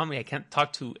 of my comedy I can't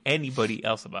talk to anybody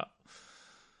else about.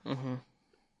 Mm-hmm.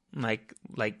 Like,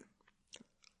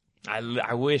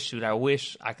 I wish, dude,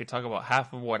 I could talk about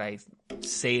half of what I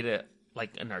say to,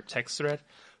 like, in our text thread.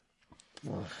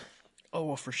 Oh,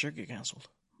 well, for sure get canceled.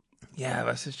 Yeah,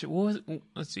 that's just,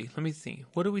 let's see. Let me think.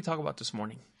 What did we talk about this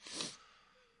morning?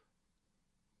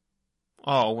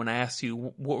 Oh, when I asked you,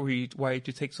 why did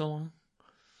you take so long?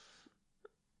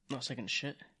 I was taking a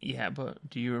shit. Yeah, but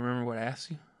do you remember what I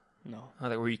asked you? No.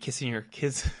 Oh, were you kissing your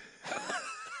kids?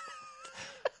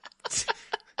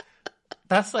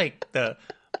 That's like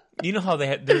you know how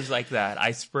there's like that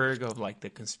iceberg of like the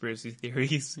conspiracy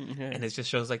theories, and it just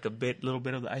shows like little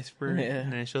bit of the iceberg,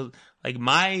 and then it shows like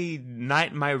my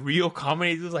real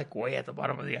comedy is like way at the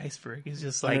bottom of the iceberg. It's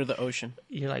just like under the ocean.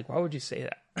 You're like, why would you say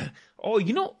that?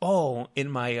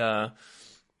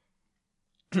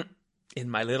 In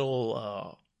my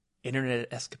little internet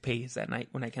escapades at night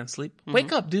when I can't sleep. Mm-hmm.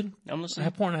 Wake up, dude! I'm listening. I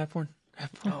have porn.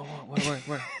 Oh,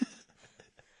 where?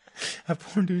 I have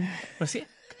porn, dude. Want to see it?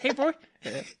 Hey, boy.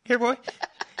 Yeah. Here, boy.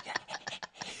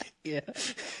 Yeah.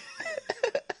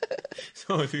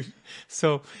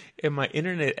 So in my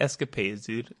internet escapades,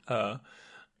 dude,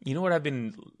 you know what I've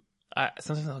been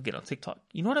Sometimes I'll get on TikTok.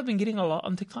 You know what I've been getting a lot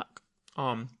on TikTok?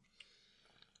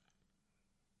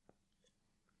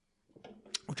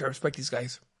 Which I respect these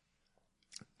guys.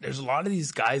 There's a lot of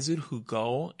these guys, dude, who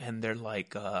go and they're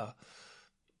like,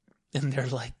 they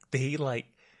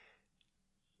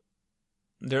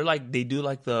do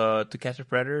like the To Catch a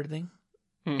Predator thing.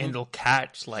 Mm-hmm. And they'll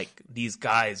catch like these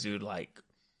guys, dude, like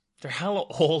they're hella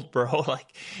old, bro. Like,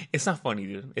 it's not funny,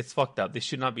 dude. It's fucked up. They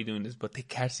should not be doing this, but they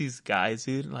catch these guys,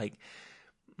 dude, and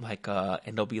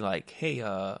they'll be like, hey,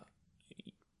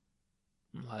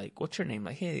 like, what's your name?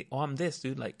 Like, hey, oh, I'm this,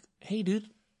 dude. Like, hey, dude,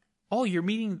 oh, you're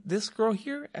meeting this girl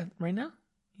here right now?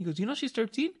 He goes, you know she's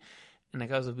 13? And the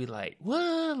guys will be like,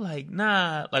 what? Like,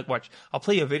 nah. Like, watch. I'll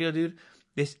play you a video, dude.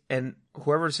 This, and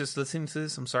whoever's just listening to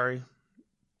this, I'm sorry.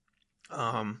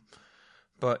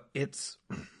 But it's,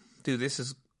 dude, this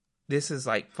is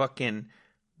like fucking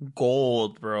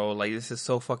gold, bro. Like, this is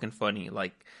so fucking funny.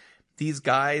 Like, these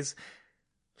guys,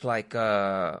 like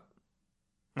I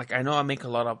know I make a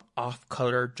lot of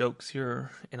off-color jokes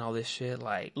here and all this shit,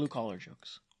 like blue-collar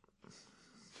jokes.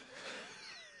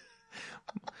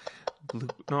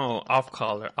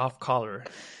 Off-color,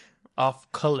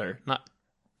 not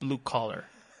blue-collar.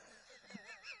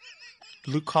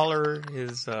 Blue-collar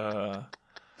is,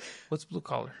 what's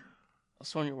blue-collar?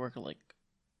 That's when you work like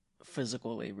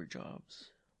physical labor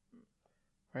jobs,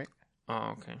 right?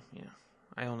 Oh, okay, yeah.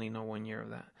 I only know 1 year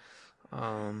of that.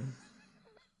 I'm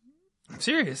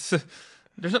serious.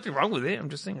 There's nothing wrong with it. I'm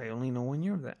just saying I only know 1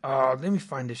 year of that. Oh, let me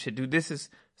find this shit, dude. This is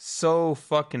so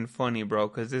fucking funny, bro.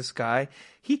 Because this guy,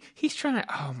 he's trying to.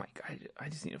 Oh my god, I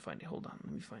just need to find it. Hold on,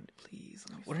 let me find it, please.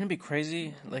 Wouldn't it be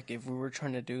crazy, like, if we were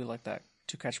trying to do like that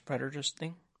To Catch Predators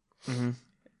thing? Mm-hmm.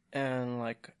 And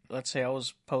like, let's say I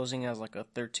was posing as like a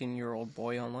 13-year-old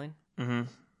boy online, mm-hmm.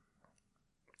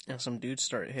 and some dudes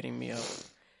start hitting me up,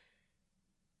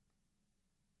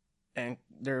 and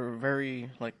they're very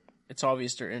like, it's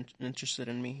obvious they're interested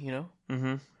in me, you know?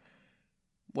 Mm-hmm.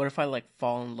 What if I like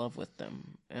fall in love with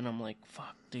them, and I'm like,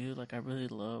 fuck, dude, like I really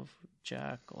love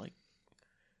Jack, like.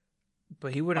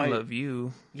 But he wouldn't love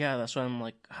you. Yeah, that's why I'm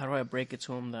like, how do I break it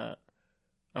to him that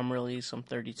I'm really some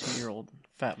 32-year-old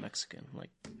fat Mexican? Like,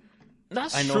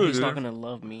 that's I know true, he's dude. not gonna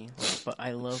love me, like, but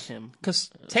I love him. Because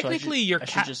technically, I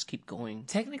should just keep going.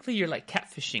 Technically, you're like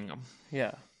catfishing him.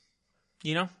 Yeah,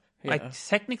 you know, like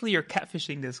technically, you're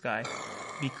catfishing this guy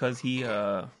because he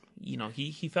fell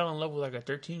in love with like a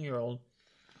 13-year-old.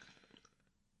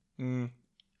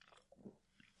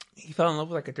 He fell in love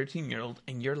with like a 13-year-old,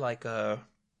 and you're like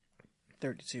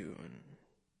 32 and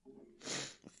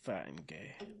fat and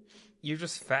gay. You're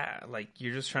just fat. Like,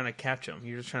 you're just trying to catch him.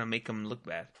 You're just trying to make him look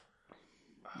bad.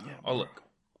 Yeah. Oh, look.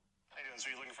 How you doing? So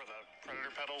you're looking for the Predator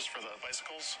pedals for the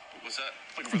bicycles? What's that?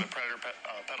 Looking for the Predator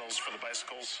pedals for the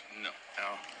bicycles? No.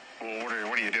 No. Well,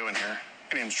 what are you doing here?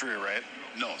 Your name's Drew, right?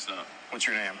 No, it's not. What's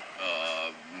your name?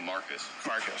 Marcus.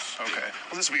 Marcus. Okay.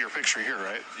 Well, this will be your picture here,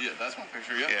 right? Yeah, that's my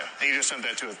picture, yeah. Yeah. And you just sent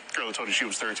that to a girl that told you she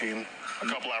was 13 a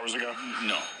couple hours ago?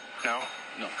 No. No?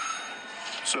 No.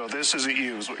 So this isn't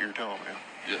you, is what you're telling me.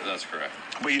 Yeah, that's correct.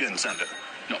 But you didn't send it?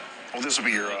 No. Well, this will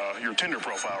be your Tinder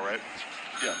profile, right?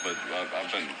 Yeah, but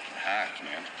I've been hacked,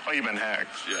 man. Oh, you've been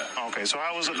hacked? Yeah. Okay, so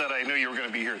how was it that I knew you were going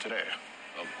to be here today?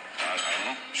 I don't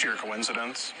know. Sheer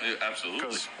coincidence? Yeah,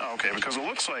 absolutely. Because it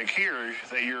looks like here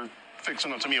that you're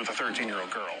fixing up to meet with a 13-year-old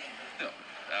girl. No,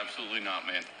 absolutely not,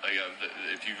 man. Like,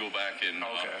 if you go back and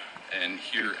and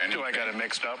hear anything... Do I got it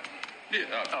mixed up? Yeah,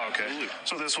 okay. Absolutely.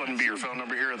 So this wouldn't be your phone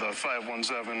number here, the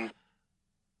 517...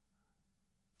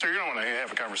 Sir, you don't want to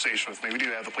have a conversation with me. We do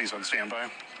have the police on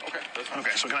standby. Okay, that's fine.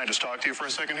 Okay, so can I just talk to you for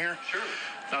a second here? Sure.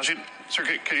 Now, sir,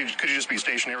 could you just be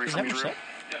stationary for me, Drew?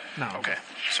 No. Okay.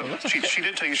 So she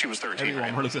did tell you she was 13,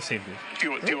 Everyone right? looks the same,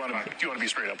 dude. Do you want to be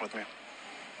straight up with me?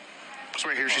 So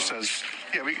right here she says,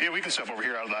 we can step over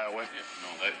here out of the highway. Yeah,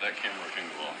 no, that camera can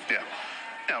go off. Yeah.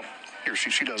 Now, here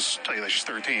she does tell you that she's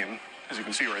 13, as you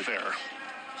can see right there.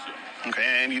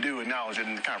 Okay, and you do acknowledge it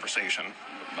in the conversation.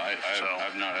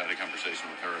 I've not had a conversation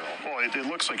with her at all. Well, it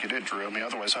looks like you did, Drew. I mean,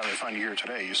 otherwise, how did I find you here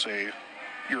today? You say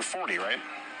you're 40, right?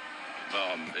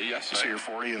 Yes. You say you're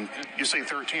 40, and you say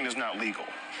 13 is not legal.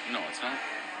 No, it's not.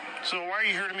 So why are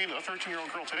you here to meet a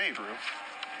 13-year-old girl today, Drew?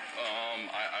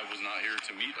 I was not here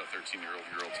to meet a 13-year-old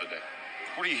girl today.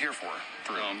 What are you here for,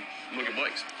 Drew? Look at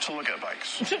bikes. To look at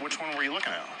bikes. Which one were you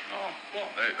looking at? Oh, well,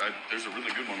 there's a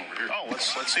really good one over here. Oh,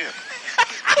 let's see it.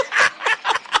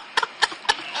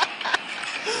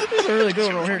 This is a really good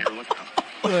one over here.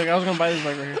 Look, I was gonna buy this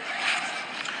bike right here. Right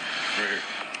here.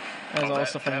 That's all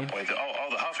stuff I need. The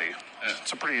Huffy. Yeah.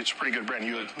 It's a pretty good brand.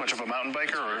 You much of a mountain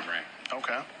biker, or? Brand.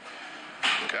 Okay.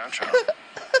 Gotcha.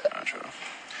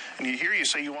 And you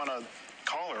say you want to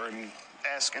call her and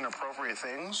ask inappropriate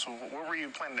things? What were you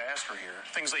planning to ask her here?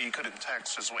 Things that you couldn't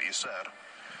text is what you said.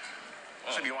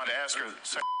 So you wanted to ask her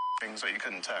things that you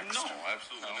couldn't text? No,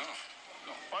 absolutely not. No.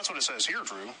 Well, that's what it says here,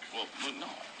 Drew. Well, no.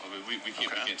 I mean, we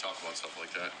can't talk about stuff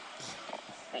like that.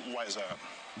 Well, why is that?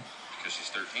 Because she's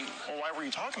 13. Well, why were you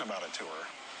talking about it to her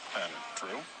then,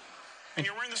 Drew? And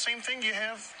you're wearing the same thing you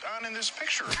have on in this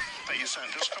picture that you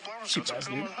sent just a couple hours ago. It's a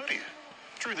Puma hoodie.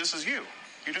 Drew, this is you.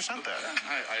 You just sent that.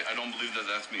 I don't believe that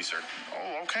that's me, sir.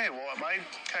 Oh, okay. Well, my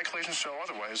calculations show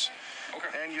otherwise.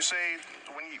 Okay. And you say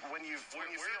when you feel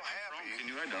happy. Can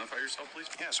you identify yourself, please?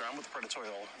 Yeah, sir. I'm with the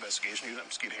Predatorial Investigation Unit.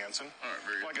 I'm Skeet Hansen. All right,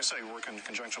 very good. Like I say, we work in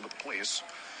conjunction with the police.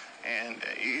 And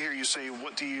here you say,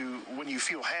 when you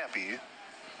feel happy,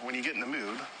 when you get in the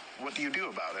mood, what do you do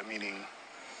about it? Meaning,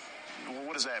 well,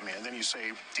 what does that mean? Then you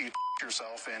say, do you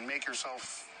yourself and make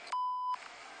yourself?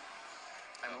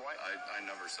 And why? I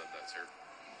never said that, sir.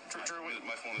 Drew,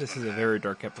 my phone This is a very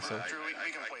dark episode. Drew, we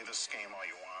can play this game all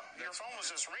you want. Your phone was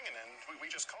just ringing, and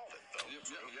we just called it, though.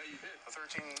 Yeah, you did. A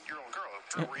 13-year-old girl.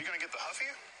 Drew, were you going to get the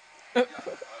Huffy?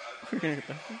 We're gonna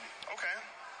get that. Okay.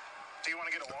 Do you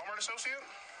want to get a Walmart associate?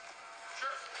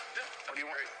 Sure. Yeah. Or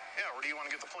do you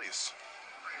want to get the police?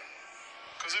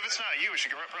 Because if it's not you, we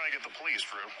should probably get the police,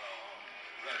 Drew.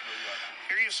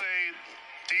 Here you say,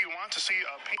 do you want to see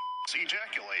a penis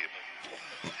ejaculate?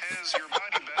 Has your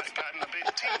body gotten a bit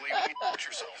tingly when you touch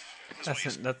yourself?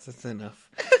 That's enough.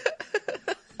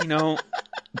 You know,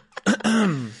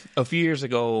 a few years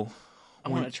ago... I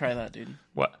want to try that, dude.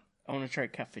 What? I want to try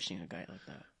catfishing a guy like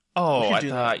that. Oh, I do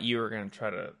thought you were going to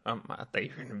try to... I thought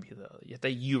you were going to be I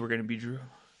thought you were going to be Drew.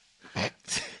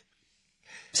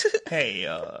 Hey,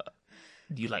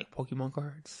 do you like Pokemon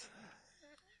cards?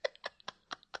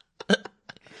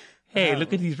 Hey,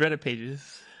 look at these Reddit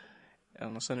pages. I'm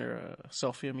gonna send her a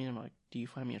selfie of me. I'm like, do you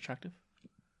find me attractive?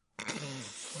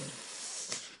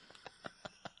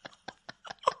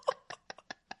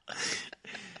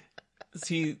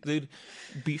 See, dude,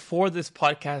 before this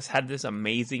podcast had this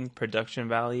amazing production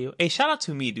value. Hey, shout out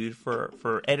to me, dude,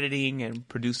 for editing and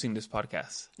producing this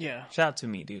podcast. Yeah. Shout out to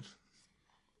me, dude.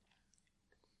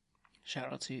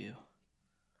 Shout out to you.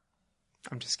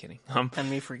 I'm just kidding. And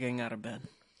me for getting out of bed.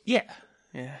 Yeah.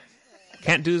 Yeah.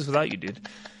 Can't do this without you, dude.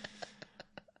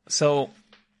 So,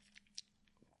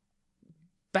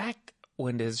 back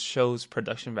when this show's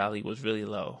production value was really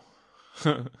low,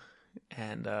 and,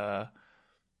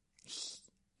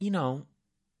 you know,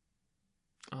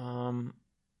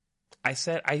 I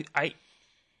said, I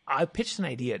pitched an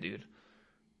idea, dude.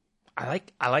 I'm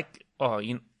gonna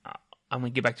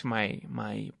get back to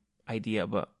my idea,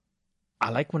 but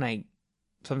I like when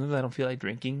sometimes I don't feel like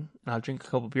drinking, and I'll drink a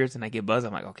couple beers and I get buzzed.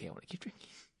 I'm like, okay, I want to keep drinking.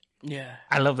 Yeah.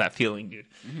 I love that feeling, dude.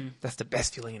 Mm-hmm. That's the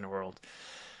best feeling in the world.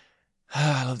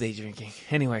 I love day drinking.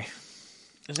 Anyway.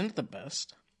 Isn't it the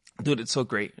best? Dude, it's so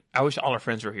great. I wish all our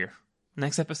friends were here.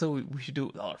 Next episode, we should do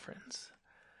it with all our friends.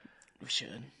 We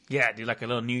should. Yeah, do like a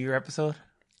little New Year episode.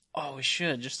 Oh, we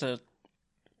should. Just Albert.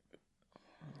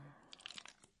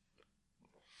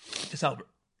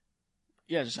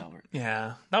 Yeah, just Albert.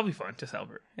 Yeah, that'll be fun. Just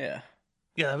Albert. Yeah.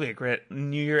 Yeah, that'd be a great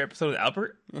New Year episode with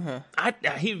Albert. Uh-huh.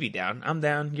 He'd be down. I'm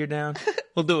down. You're down.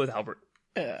 We'll do it with Albert.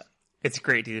 Yeah. It's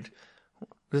great, dude.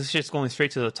 This shit's going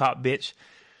straight to the top, bitch.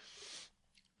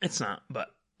 It's not, but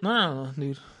no,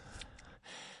 dude.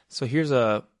 So here's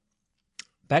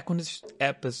back when this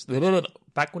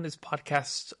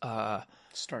podcast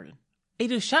Started. Hey,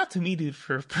 dude, shout out to me, dude,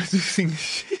 for producing this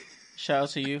shit. Shout out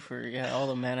to you for all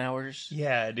the man hours.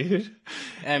 Yeah, dude.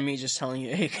 And me just telling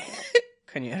you, hey,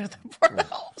 can you edit that part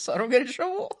out so I don't get in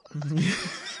trouble?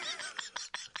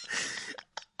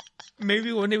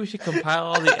 Maybe one day we should compile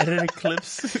all the edited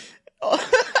clips.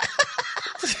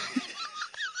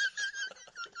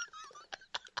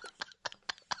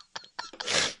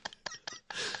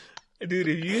 Dude,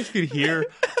 if you guys could hear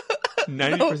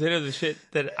 90% of the shit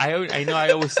that I know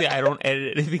I always say I don't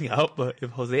edit anything out, but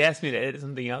if Jose asks me to edit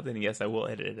something out, then yes, I will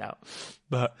edit it out.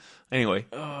 But anyway,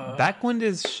 back when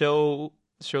this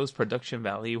show's production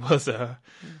value was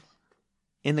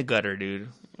in the gutter, dude.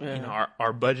 Yeah. You know,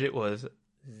 our budget was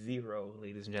zero,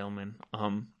 ladies and gentlemen.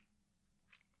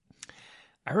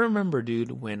 I remember,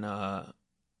 dude, when I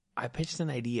pitched an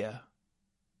idea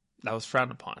that was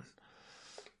frowned upon.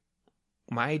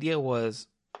 My idea was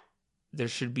there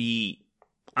should be.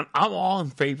 I'm all in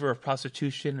favor of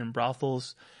prostitution and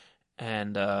brothels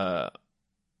and all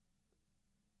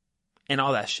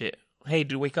that shit. Hey,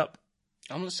 dude, wake up!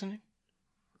 I'm listening.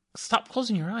 Stop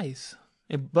closing your eyes.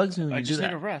 It bugs me when you do that. I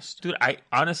just need a rest, dude. I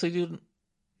honestly, dude.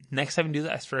 Next time you do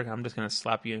that, I swear I'm just gonna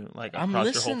slap you like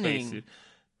across your whole face, dude.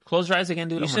 Close your eyes again,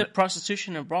 dude. You said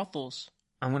prostitution and brothels.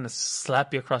 I'm gonna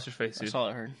slap you across your face, dude. That's all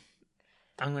I heard.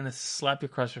 I'm gonna slap you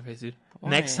across your face, dude. Why?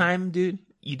 Next time, dude,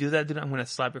 you do that, dude, I'm gonna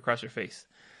slap you across your face.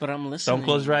 But I'm listening. Don't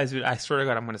close your eyes, dude. I swear to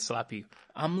God, I'm gonna slap you.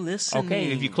 I'm listening.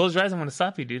 Okay, if you close your eyes, I'm gonna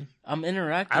slap you, dude. I'm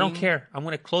interacting. I don't care. I'm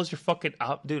gonna close your fucking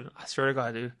up, dude. I swear to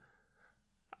God, dude.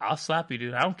 I'll slap you,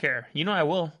 dude. I don't care. You know I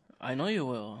will. I know you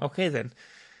will. Okay, then.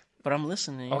 But I'm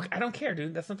listening. Okay, I don't care,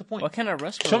 dude. That's not the point. Why can't I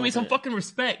rest? Show me some fucking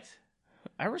respect.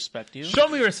 I respect you. Show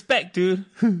me respect, dude.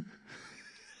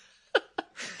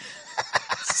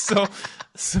 so,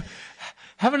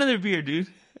 have another beer, dude.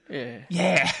 Yeah.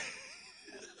 Yeah.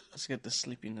 Let's get the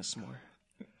sleepiness more.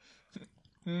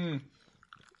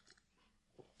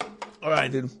 All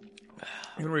right, dude.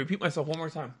 I'm gonna repeat myself one more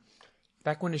time.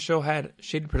 Back when the show had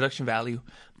shady production value,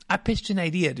 I pitched an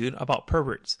idea, dude, about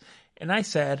perverts, and I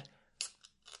said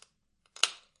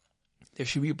there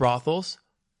should be brothels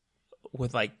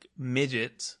with like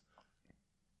midgets.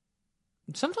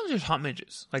 Sometimes there's hot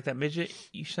midgets, like that midget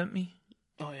you sent me.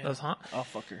 Oh yeah. That was hot. Oh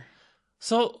fuck her.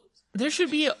 So there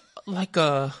should be like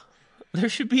a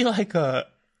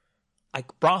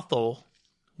brothel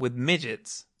with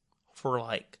midgets for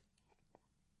like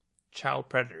child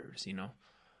predators, you know.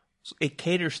 So it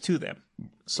caters to them.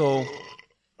 So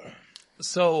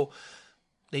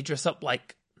they dress up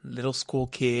like little school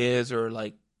kids or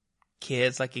like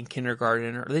kids like in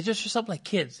kindergarten, or they just dress up like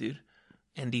kids, dude.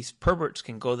 And these perverts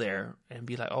can go there and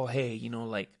be like, oh hey, you know,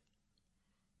 like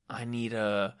I need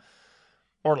or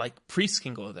like priests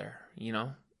can go there, you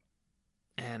know,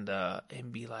 and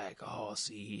be like, oh,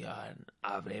 sí,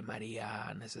 Ave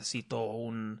María, necesito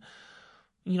un,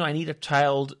 you know, I need a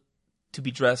child to be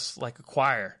dressed like a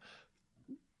choir.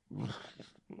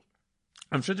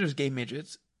 I'm sure there's gay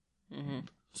midgets. Mm-hmm.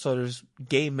 So there's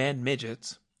gay men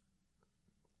midgets.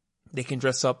 They can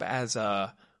dress up as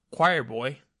a choir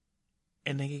boy,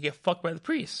 and they can get fucked by the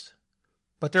priest.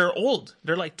 But they're old.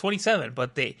 They're like 27,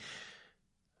 but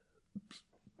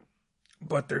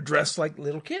they're dressed like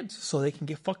little kids, so they can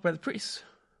get fucked by the priest.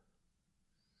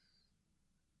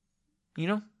 You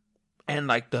know? And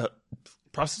like the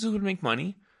prostitute would make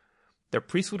money, their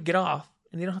priest would get off,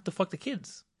 and they don't have to fuck the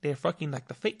kids. They're fucking like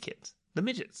the fake kids, the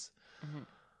midgets. Mm-hmm.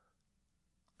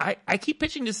 I keep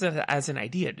pitching this as an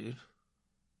idea, dude.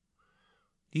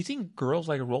 Do you think girls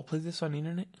like role play this on the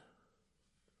internet?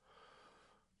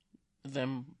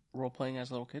 Them role playing as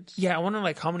little kids? Yeah, I wonder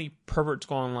like how many perverts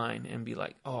go online and be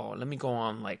like, oh, let me go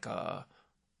on like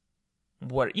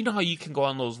what, you know how you can go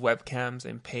on those webcams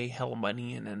and pay hella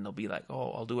money and then they'll be like, oh,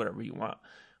 I'll do whatever you want.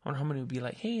 I wonder how many would be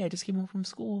like, hey, I just came home from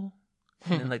school.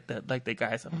 And then like the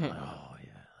guys, I'm like, oh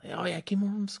yeah, I came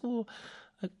home from school.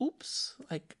 Like, oops,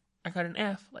 like I got an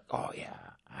F. Like, oh yeah,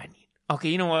 okay,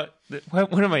 you know what?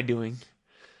 What am I doing?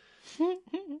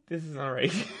 This is not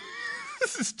right.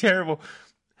 This is terrible.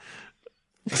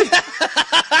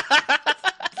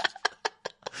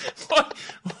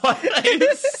 Why did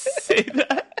I say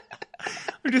that?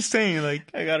 I'm just saying, like,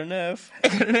 I got an F. I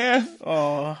got an F.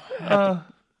 Oh,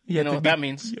 you know what that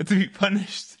means. You have to be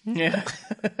punished. Yeah.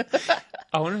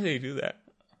 I wonder if they do that.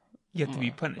 You have to be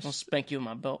punished. I'll spank you with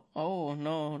my belt. Oh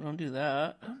no, don't do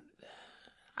that.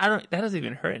 That doesn't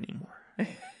even hurt anymore.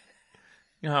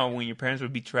 You know how when your parents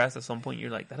would beat your ass at some point,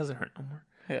 you're like, that doesn't hurt no more.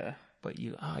 Yeah. But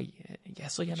you, yeah,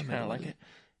 so you kind of like it.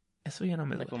 Eso ya no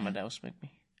me Like when my dad would spank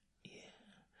me. Yeah.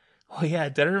 Oh yeah,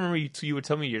 Dad, I remember you would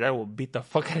tell me your dad will beat the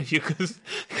fuck out of you because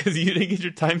you didn't get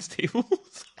your times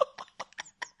tables.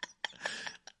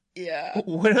 Yeah.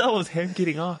 What else was him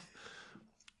getting off?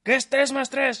 ¿Qué es 3 más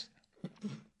 3?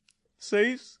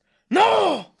 6.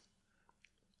 No!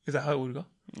 Is that how it would go?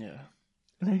 Yeah.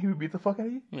 And then he would beat the fuck out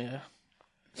of you? Yeah.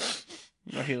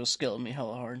 Or he was skilling me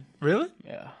hella hard. Really?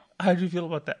 Yeah. How did you feel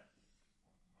about that?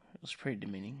 It was pretty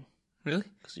demeaning. Really?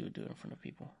 Because he would do it in front of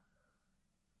people.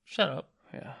 Shut up.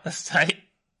 Yeah. That's tight.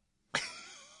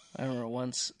 I remember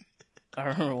once,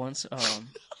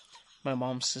 my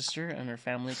mom's sister and her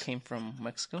family came from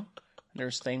Mexico. They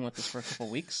were staying with us for a couple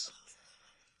of weeks.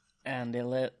 And they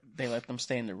let them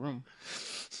stay in the room.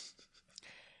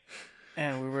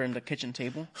 And we were in the kitchen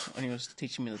table, and he was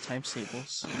teaching me the times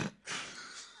tables.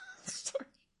 Sorry.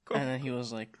 And then he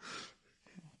was like,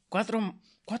 4 por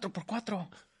 4.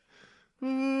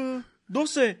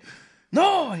 12.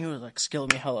 No! And he was like skilling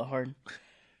me hella hard.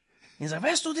 He's like, ve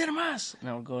a estudiar más. And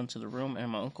I would go into the room,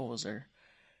 and my uncle was there.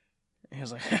 And he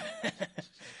was like,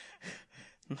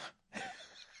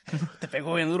 te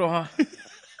pegó bien duro, huh?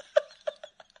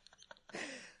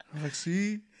 I'm like,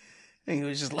 see? And he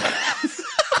was just like...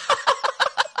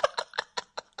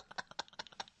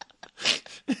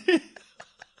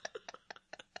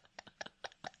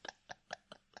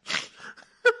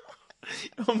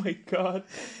 Oh my god.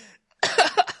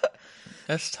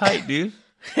 That's tight, dude.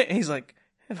 He's like,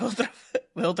 ve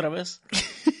otra vez.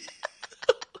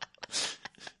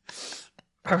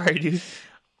 All right, dude.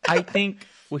 I think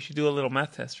we should do a little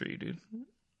math test for you, dude.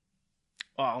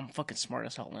 Oh, I'm fucking smart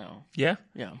as hell now. Yeah?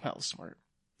 Yeah, I'm hella smart.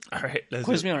 All right. Let's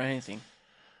Quiz do me it. on anything.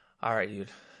 All right,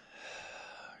 dude.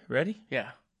 Ready? Yeah.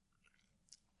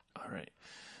 All right.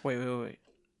 Wait.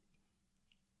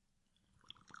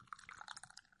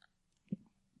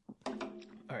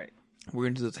 All right. We're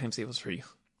going to do the times tables for you.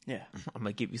 Yeah. I'm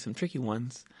going to give you some tricky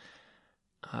ones.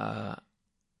 9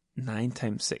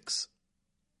 times 6.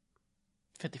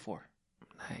 54.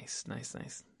 Nice.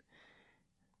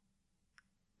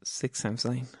 6 times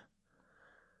 9.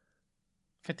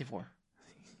 54.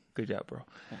 Good job, bro.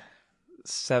 Yeah.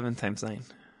 7 times 9.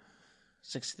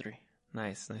 63.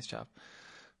 Nice job.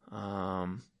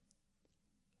 5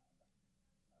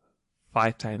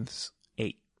 times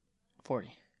 8.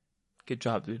 40. Good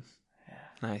job, dude. Yeah.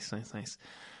 Nice.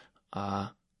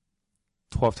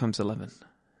 12 times 11.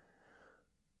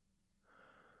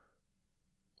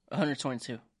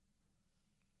 122.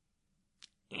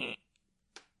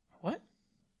 What?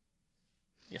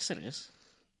 Yes, it is.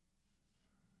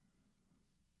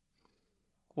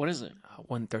 What is it?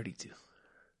 132.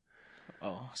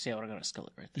 Oh, see, I would have got a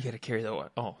skillet right You there. gotta carry that one.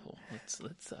 Oh, let's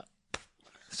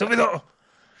Stupido!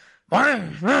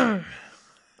 I'm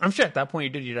sure at that point you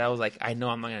did your dad was like, I know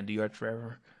I'm not gonna do yards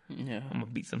forever. Yeah. I'm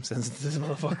gonna beat some sense into this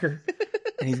motherfucker.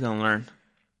 And he's gonna learn.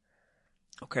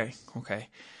 Okay.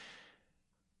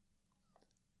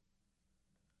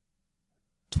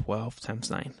 12 times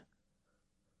 9.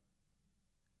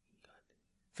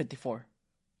 54.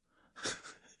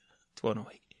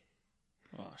 1208.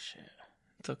 Oh, shit.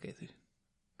 It's okay, dude.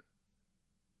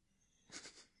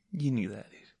 You knew that,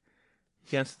 dude.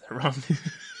 You answered that wrong.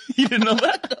 You didn't know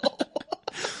that?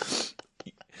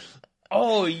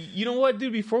 Oh, you know what,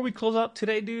 dude? Before we close out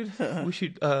today, dude, we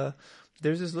should,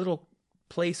 there's this little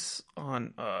place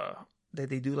on, that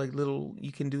they do like little,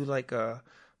 you can do like a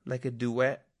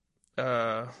duet,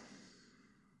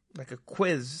 like a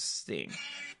quiz thing.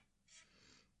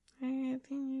 I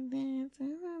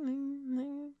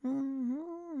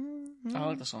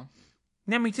like the song.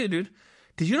 Yeah, me too, dude.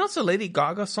 Did you know it's a Lady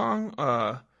Gaga song,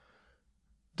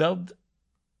 dubbed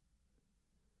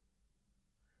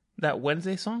that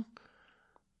Wednesday song?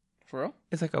 For real?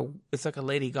 It's like a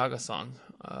Lady Gaga song.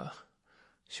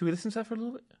 Should we listen to that for a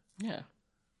little bit? Yeah.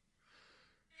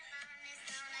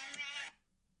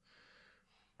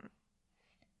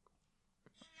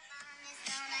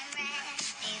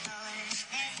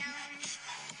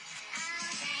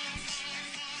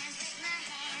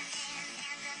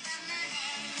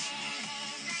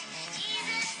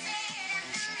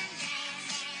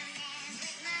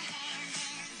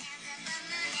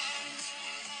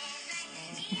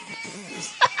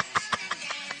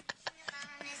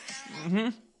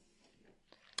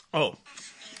 Oh.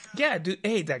 Yeah, dude.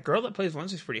 Hey, that girl that plays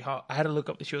Wednesday's pretty hot. I had to look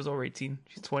up if she was over 18.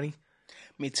 She's 20.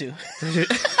 Me too.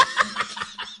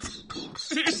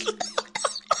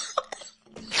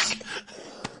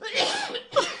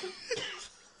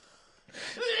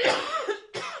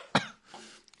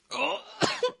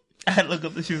 I had to look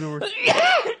up if she was over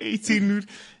 18, dude.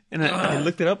 And I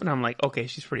looked it up and I'm like, okay,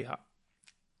 she's pretty hot.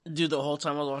 Dude, the whole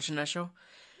time I was watching that show.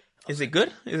 Is it good?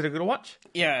 Is it a good watch?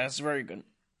 Yeah, it's very good.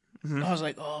 I was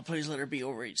like, oh, please let her be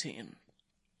over 18.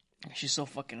 She's so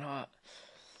fucking hot.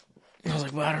 I was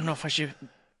like, well, I don't know if I should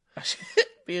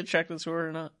be attracted to her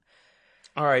or not.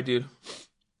 All right, dude.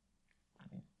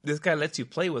 This guy lets you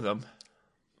play with him.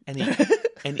 And he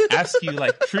asks you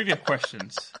like trivia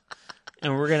questions.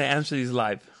 And we're going to answer these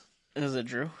live. Is it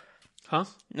Drew? Huh?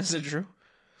 Is it Drew?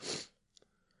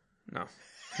 No.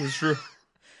 Who's Drew?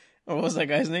 Or what was that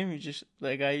guy's name?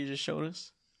 That guy you just showed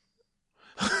us?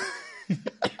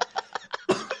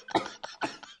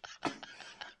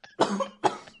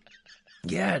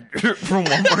 Yeah, from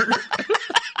Walmart.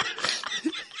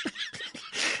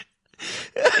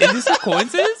 Is this a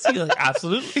coincidence? You're like,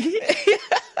 absolutely.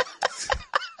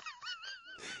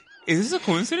 Is this a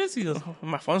coincidence? He goes,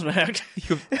 My phone's been hacked. he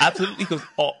goes, absolutely. He goes,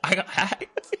 oh, I got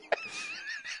hacked.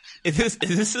 Is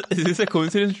this a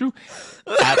coincidence, Drew?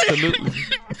 Absolutely.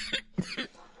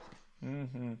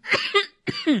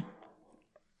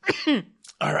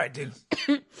 All right, dude.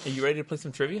 Are you ready to play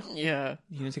some trivia? Yeah.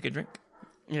 You gonna take a drink?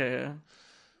 Yeah.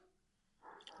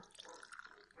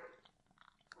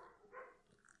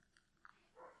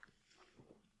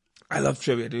 I love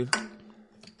trivia, dude.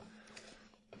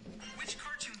 Which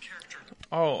cartoon character?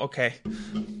 Oh, okay.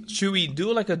 Should we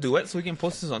do like a duet so we can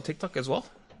post this on TikTok as well?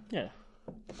 Yeah.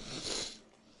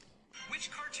 Which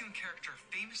cartoon character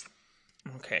famously?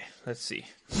 Okay, let's see.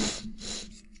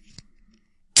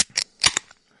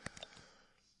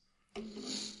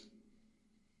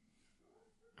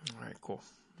 cool.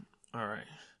 All right.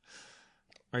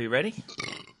 Are you ready?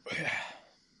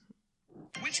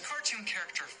 Which cartoon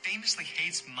character famously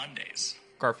hates Mondays?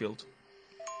 Garfield.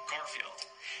 Garfield.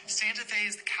 Santa Fe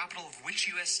is the capital of which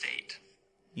U.S. state?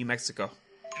 New Mexico.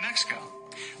 New Mexico.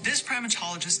 This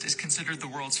primatologist is considered the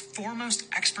world's foremost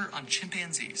expert on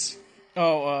chimpanzees.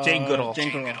 Oh, Jane Goodall.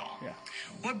 Jane Jane Goodall. Goodall. Yeah.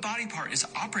 What body part is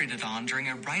operated on during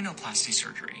a rhinoplasty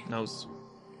surgery? Nose.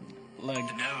 Leg.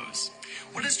 The nose.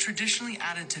 What is traditionally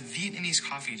added to Vietnamese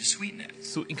coffee to sweeten it?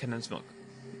 Sweetened condensed milk.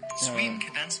 Sweetened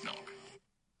condensed milk.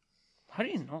 How do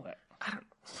you know that? I don't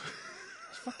know.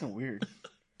 It's fucking weird.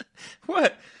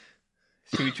 What?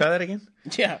 Should we try that again?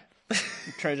 Yeah.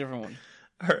 Try a different one.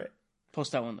 All right.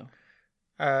 Post that one, though.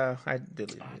 I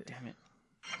deleted Oh, it. damn it.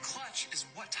 A clutch is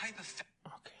what type of...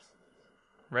 Okay.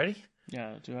 Ready?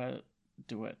 Yeah, duet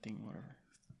thing, whatever.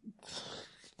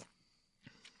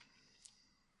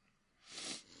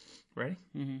 Ready?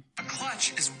 A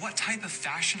clutch is what type of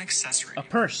fashion accessory? A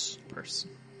purse. Purse.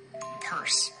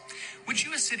 Purse. Which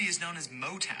U.S. city is known as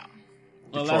Motown?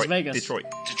 Las Vegas. Detroit.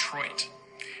 Detroit.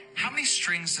 How many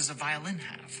strings does a violin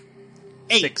have?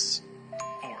 8. 6.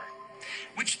 4.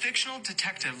 Which fictional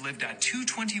detective lived at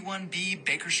 221B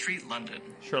Baker Street, London?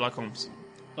 Sherlock Holmes.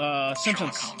 Simpsons.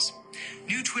 Sherlock Holmes.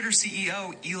 New Twitter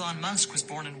CEO Elon Musk was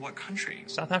born in what country?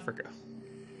 South Africa.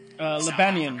 South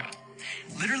Libanian. Africa.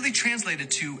 Literally translated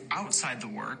to outside the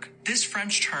work, this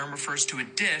French term refers to a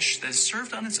dish that is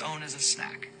served on its own as a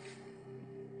snack.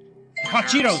 Hot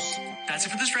Hors d'oeuvres. Cheetos. That's it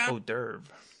for this round. Oh, Derv.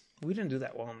 We didn't do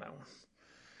that well on that one.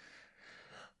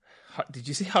 Did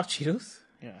you say hot Cheetos?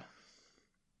 Yeah.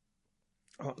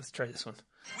 Oh, let's try this one.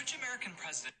 Which American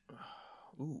president?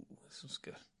 Ooh, this was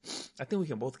good. I think we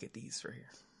can both get these right here.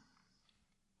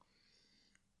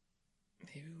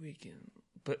 Maybe we can...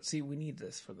 But see, we need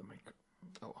this for the micro.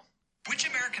 Oh, well. Which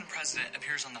American president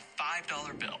appears on the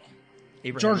 $5 bill?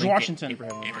 Abraham George Washington.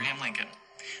 Abraham Lincoln.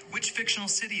 Which fictional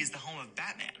city is the home of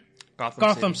Batman?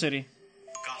 Gotham City.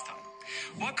 Gotham.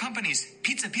 What company's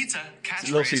Pizza Little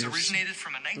catchphrase Caesars. originated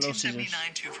from a Little Caesars.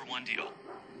 1979 2-for-1 deal?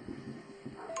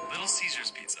 Little Caesars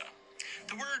Pizza.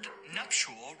 The word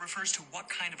nuptial refers to what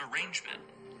kind of arrangement?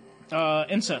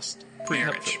 Incest.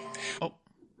 Marriage. Oh.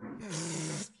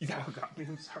 That got me.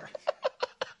 I'm sorry.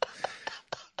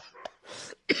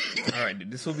 All right,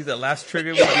 dude. This will be the last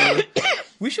trivia we do.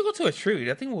 We should go to a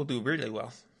trivia. I think we'll do really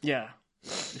well. Yeah.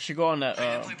 We should go on that.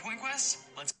 Ready to play Point Quest?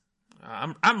 Let's.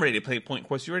 I'm ready to play Point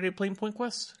Quest. You ready to play Point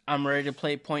Quest? I'm ready to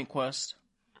play Point Quest.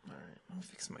 All right. I'm gonna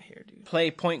fix my hair, dude.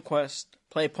 Play Point Quest.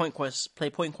 Play Point Quest. Play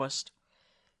Point Quest.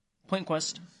 Point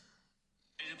Quest.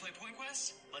 Ready to play Point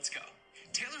Quest? Let's go.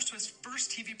 Taylor Swift's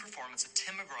first TV performance of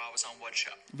Tim McGraw was on what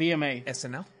show? VMA.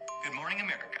 SNL? Good Morning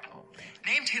America.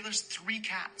 Name Taylor's 3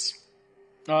 cats.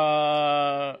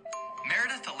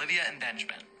 Meredith, Olivia, and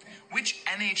Benjamin. Which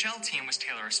NHL team was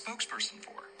Taylor a spokesperson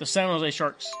for? The San Jose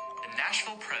Sharks. The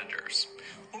Nashville Predators.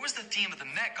 What was the theme of the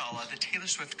Met Gala that Taylor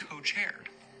Swift co-chaired?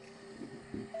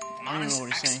 I don't know Manus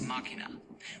what he's Ex saying. Machina.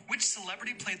 Which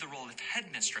celebrity played the role of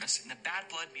headmistress in the Bad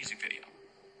Blood music video?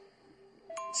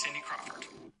 Cindy Crawford.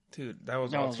 Dude, that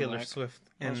was That all was Taylor whack. Swift.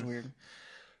 That was And weird.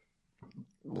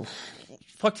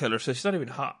 fuck Taylor Swift. She's not even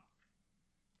hot.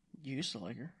 You used to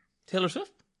like her. Taylor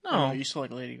Swift? Oh, No. you used to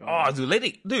like Lady Gaga. Oh,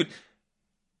 dude,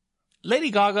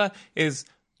 Lady Gaga is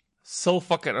so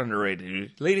fucking underrated,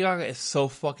 dude. Lady Gaga is so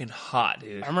fucking hot,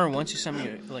 dude. I remember once you sent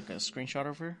me like a screenshot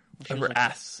of her. when she Of was, her like,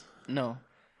 ass. No.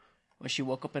 When she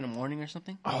woke up in the morning or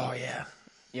something. Oh, yeah.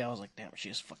 Yeah, I was like, damn, she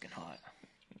is fucking hot.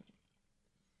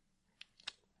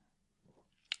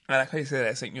 I like how you said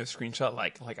I sent you a screenshot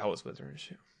like I was with her and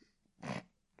shit.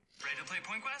 Ready to play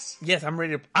Point Quest? Yes, I'm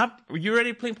ready to... Are you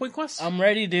ready to play Point Quest? I'm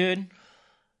ready, dude.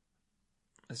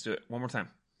 Let's do it. One more time.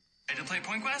 Ready to play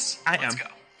Point Quest? I Let's am. go.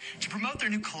 To promote their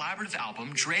new collaborative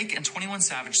album, Drake and 21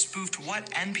 Savage spoofed what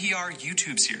NPR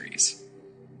YouTube series?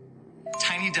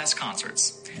 Tiny Desk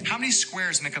Concerts. How many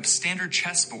squares make up a standard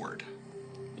chessboard?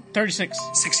 36.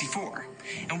 64.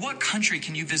 In what country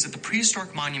can you visit the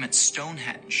prehistoric monument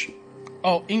Stonehenge?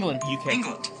 Oh, England. UK.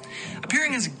 England.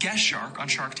 Appearing as a guest shark on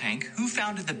Shark Tank, who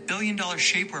founded the billion-dollar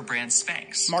shapewear brand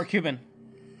Spanx? Mark Cuban.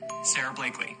 Sarah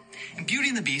Blakely. In Beauty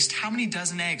and the Beast, how many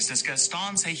dozen eggs does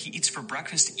Gaston say he eats for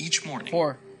breakfast each morning?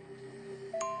 4.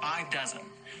 5 dozen.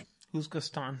 Who's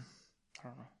Gaston? I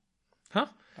don't know. Huh?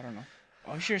 I don't know.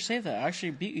 Oh, you should have saved that. I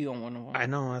actually beat you on one of them. I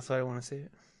know. That's why I want to say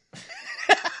it.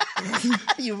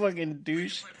 You fucking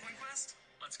douche. Play Point Quest?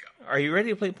 Let's go. Are you ready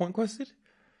to play Point Quest, dude?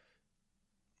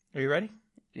 Are you ready?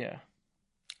 Yeah.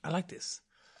 I like this.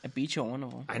 I beat you on one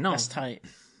of them. I know. That's tight.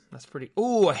 That's pretty...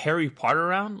 Ooh, a Harry Potter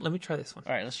round? Let me try this one.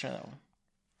 All right, let's try that one.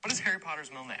 What is Harry Potter's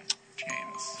middle name?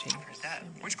 James. Her dad.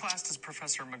 Which class does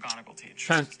Professor McGonagall teach?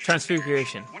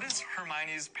 Transfiguration. What is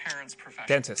Hermione's parents' profession?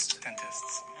 Dentist.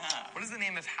 Dentists. What is the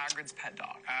name of Hagrid's pet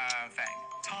dog? Fang.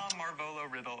 Tom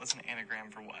Marvolo Riddle is an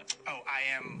anagram for what? Oh, I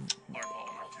am Lord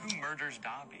Voldemort. Who murders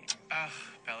Dobby?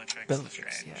 Bellatrix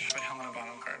Bellatrix, Lestrange. yeah. But Helena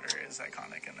Bonham Carter is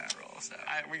iconic in that role, so.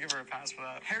 We give her a pass for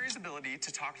that. Harry's ability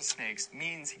to talk to snakes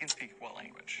means he can speak what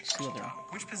language? Slytherin.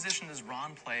 Which position does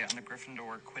Ron play on the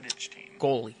Gryffindor Quidditch team?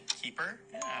 Goalie. Keeper?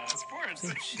 Yeah, sports.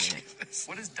 Shit.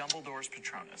 What is Dumbledore's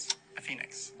Patronus? A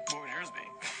phoenix. What would yours be?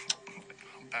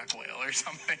 Back whale or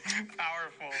something.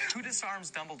 Powerful. Who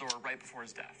disarms Dumbledore right before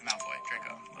his death? Malfoy.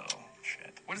 Draco. Little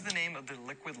shit. What is the name of the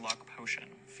liquid luck potion?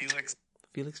 Felix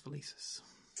Felix Felicis.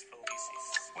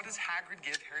 Felicis. What does Hagrid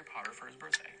give Harry Potter for his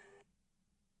birthday?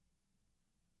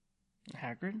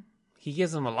 Hagrid? He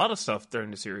gives him a lot of stuff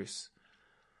during the series.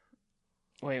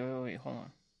 Wait, hold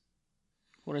on.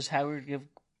 What does Hagrid give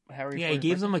Harry? Yeah, for he his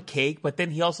gives birthday? him a cake, but then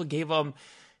he also gave him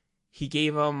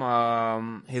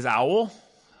his owl.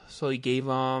 So he gave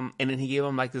him, and then he gave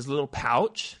him like this little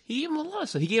pouch. He gave him a lot of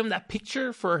stuff. He gave him that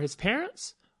picture for his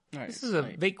parents. Right, This is a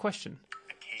right. vague question.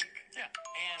 A cake. Yeah.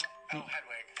 And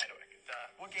Hedwig.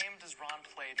 what game does Ron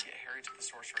play to get Harry to the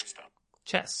Sorcerer's Stone?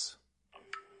 Chess.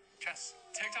 Chess.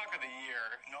 TikTok of the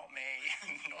year. Not me.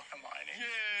 Not Hermione. You.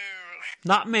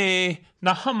 Not me.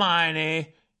 Not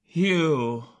Hermione.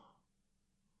 You.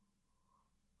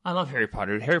 I love Harry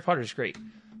Potter. Harry Potter's great.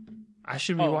 I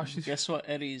should be watching. Guess what?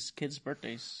 Eddie's kid's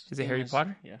birthdays. Is it Harry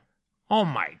Potter? Yeah. Oh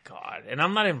my god! And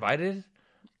I'm not invited.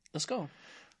 Let's go.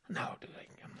 No, dude.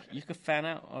 I'm not. You could fan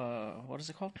out. What is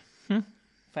it called?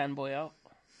 Fanboy out.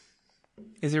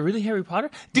 Is it really Harry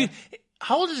Potter, dude?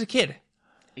 How old is the kid?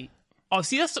 8. Oh,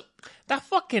 see, that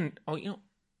fucking. Oh, you know.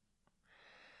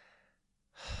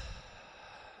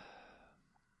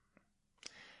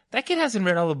 That kid hasn't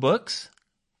read all the books.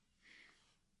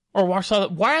 Or watched all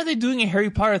the. Why are they doing a Harry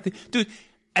Potter thing, dude?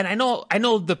 And I know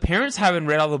the parents haven't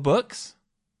read all the books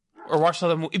or watched all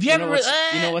the movies. If you haven't read,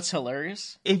 You know what's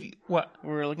hilarious? What? We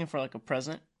were looking for like a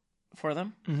present for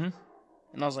them, and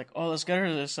I was like, "Oh, let's get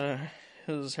her this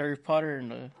Harry Potter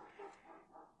and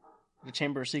the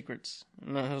Chamber of Secrets."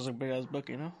 And it was a big ass book,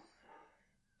 you know.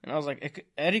 And I was like,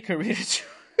 "Eddie could read it."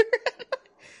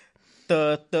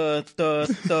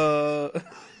 The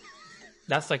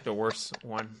That's like the worst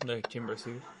one, the Chamber of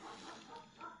Secrets.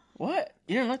 What?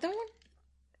 You didn't like that one?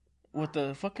 With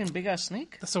the fucking big ass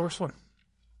snake? That's the worst one.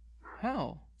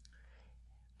 How?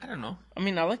 I don't know. I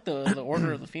mean, I like the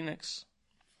Order of the Phoenix.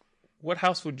 What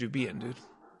house would you be in, dude?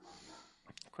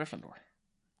 Gryffindor.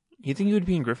 You think you would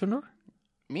be in Gryffindor?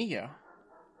 Me, yeah.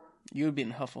 You would be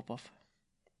in Hufflepuff.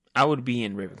 I would be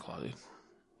in Ravenclaw, dude.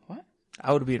 What?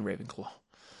 I would be in Ravenclaw.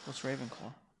 What's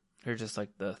Ravenclaw? They're just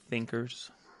like the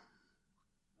thinkers.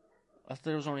 I thought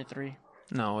there was only 3.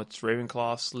 No, it's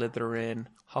Ravenclaw, Slytherin,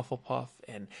 Hufflepuff,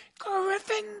 and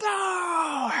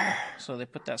Gryffindor. So they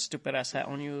put that stupid ass hat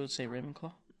on you and say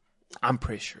Ravenclaw? I'm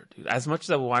pretty sure, dude. As much as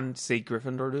I wanted to say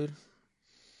Gryffindor, dude.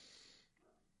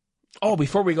 Oh,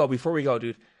 before we go,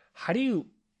 dude. How do you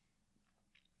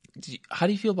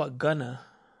feel about Gunna?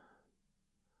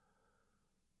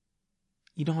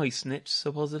 You know how he snitched,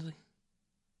 supposedly?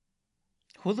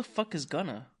 Who the fuck is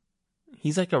Gunna?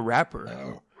 He's like a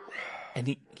rapper.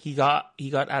 And he got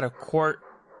out of court.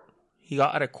 He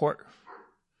got out of court.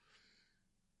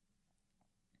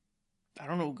 I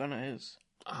don't know who Gunna is.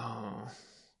 Oh.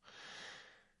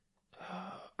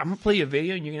 I'm gonna play you a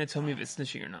video and you're gonna tell me if it's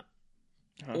snitching or not.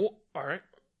 Huh. Oh, all right.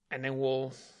 And then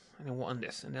we'll end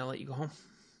this and then I'll let you go home.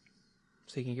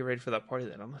 So you can get ready for that party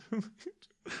that I'm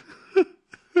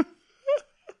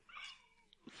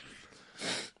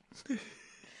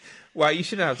Wow, you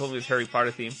shouldn't have told me this Harry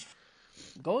Potter theme.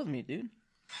 Go with me, dude.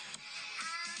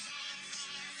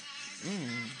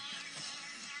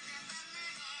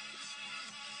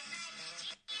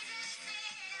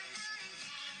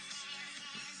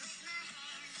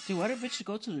 Dude, why did bitches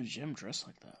go to the gym dressed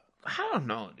like that? I don't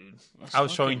know, dude. That's I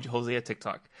was showing fucking- Jose a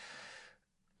TikTok.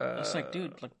 It's like,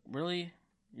 dude, like, really?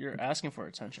 You're asking for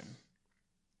attention.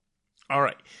 All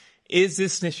right. Is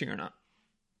this snitching or not?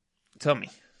 Tell me.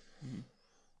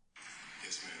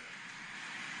 Yes, ma'am.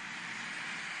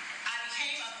 I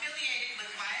became affiliated with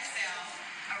YSL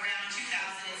around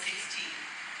 2016.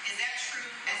 Is that true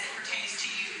as it pertains to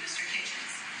you, Mr.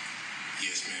 Kitchens?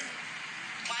 Yes, ma'am.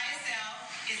 YSL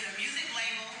is a music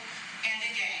label and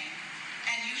a game,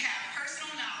 and you have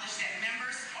personal knowledge that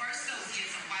members or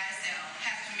associates of YSL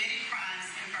have committed crimes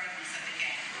in furtherance of the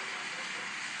game.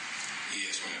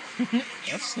 Yes, ma'am.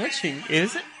 That's snitching.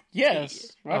 Is it?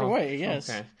 Yes. Right Oh, away, yes.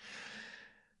 Okay.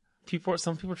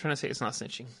 Some people are trying to say it's not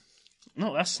snitching.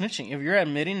 No, that's snitching. If you're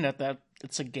admitting that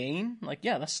it's a gain, like,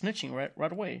 yeah, that's snitching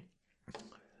right away.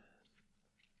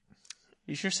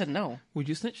 You sure said no. Would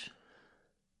you snitch?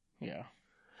 Yeah.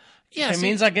 Yeah, If it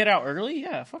means I get out early,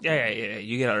 yeah, fuck Yeah, it. yeah.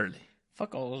 You get out early.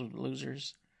 Fuck all those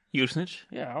losers. You would snitch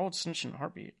Yeah, I would snitch in a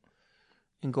heartbeat.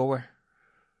 and go where?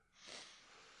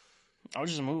 I would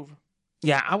just move.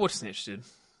 Yeah, I would snitch, dude.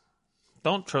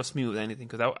 Don't trust me with anything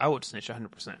because I would snitch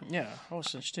 100%. Yeah, I would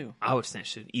snitch too. I would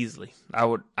snitch, dude, easily. I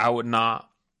would not.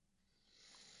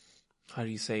 How do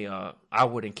you say? I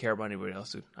wouldn't care about anybody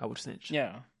else, dude. I would snitch.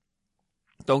 Yeah,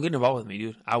 Don't get involved with me,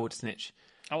 dude. I would snitch.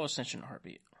 I would snitch in a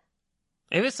heartbeat.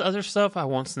 If it's other stuff, I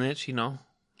won't snitch. You know.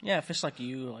 Yeah, if it's like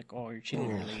you, like, oh, you're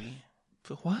cheating on your lady.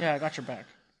 But what? Yeah, I got your back.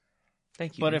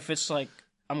 Thank you. But dude. if it's like,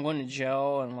 I'm going to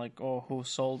jail and like, oh, who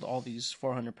sold all these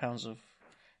 400 pounds of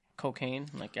cocaine?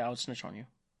 Like, yeah, I would snitch on you.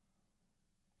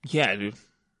 Yeah, dude.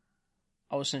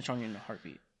 I would snitch on you in a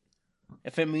heartbeat.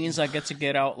 If it means I get to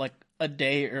get out like a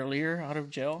day earlier out of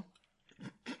jail,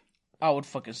 I would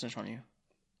fucking snitch on you.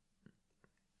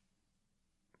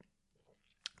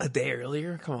 A day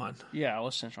earlier? Come on. Yeah, I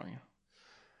would snitch on you.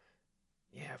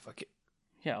 Yeah, fuck it.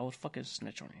 Yeah, I would fucking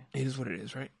snitch on you. It is what it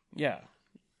is, right? Yeah,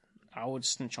 I would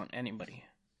snitch on anybody.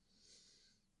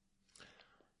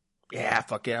 Yeah,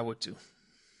 fuck it. I would too.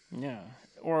 Yeah,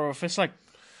 or if it's like,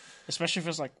 especially if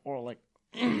it's like, or like,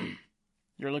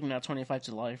 you're looking at 25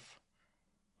 to life.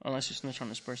 Unless you snitch on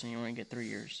this person, you only get 3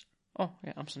 years. Oh,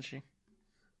 yeah, I'm snitching.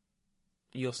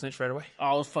 You'll snitch right away?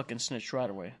 I'll fucking snitch right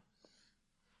away.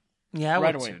 Yeah, I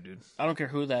Right would away. too, dude. I don't care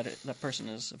who that person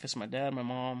is. If it's my dad, my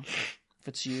mom, if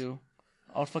it's you,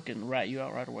 I'll fucking rat you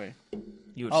out right away.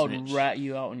 You would I'll snitch. rat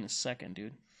you out in a second,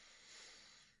 dude.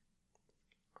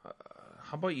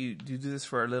 How about you do this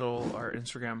for our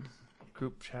Instagram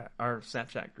group chat, our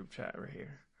Snapchat group chat right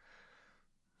here?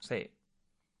 Say it.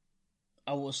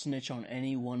 I will snitch on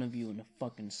any one of you in a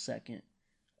fucking second.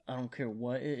 I don't care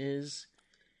what it is.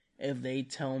 If they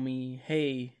tell me,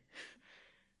 hey,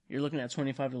 you're looking at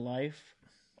 25 to life,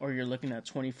 or you're looking at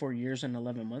 24 years and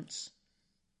 11 months,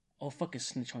 I'll fucking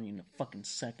snitch on you in a fucking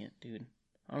second, dude.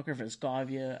 I don't care if it's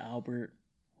Gavia, Albert,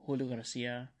 Julio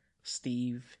Garcia,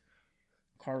 Steve,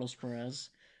 Carlos Perez.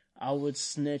 I would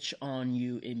snitch on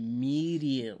you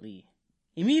immediately.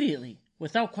 Immediately.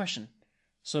 Without question.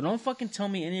 So don't fucking tell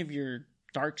me any of your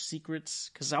dark secrets,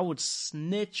 because I would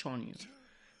snitch on you.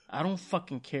 I don't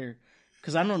fucking care.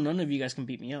 Because I know none of you guys can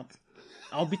beat me up.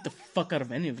 I'll beat the fuck out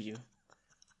of any of you.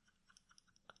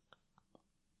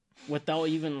 Without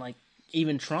even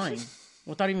trying.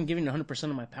 Without even giving 100%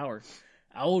 of my power.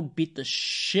 I would beat the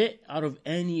shit out of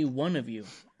any one of you.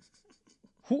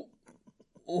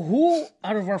 Who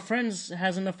out of our friends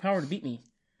has enough power to beat me?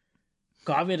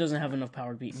 Gavia doesn't have enough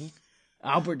power to beat me.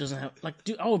 Albert doesn't have... Like,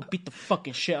 dude, I would beat the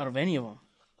fucking shit out of any of them.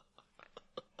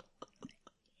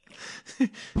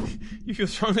 You feel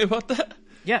strongly about that?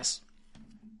 Yes.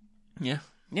 Yeah.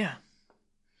 Yeah.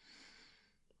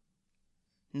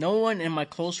 No one in my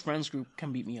close friends group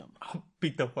can beat me up. I'll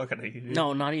beat the fuck out of you, dude.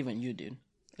 No, not even you, dude.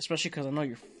 Especially because I know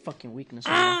your fucking weakness.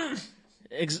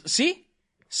 See?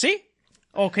 See?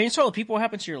 Oh, can you tell the people what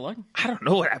happened to your leg? I don't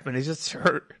know what happened. It just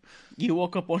hurt. You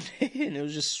woke up one day and it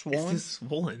was just swollen? It's just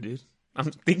swollen, dude. I'm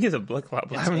thinking it's a blood clot,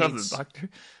 but I haven't gone to the doctor.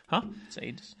 Huh? It's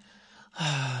AIDS. Do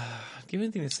you have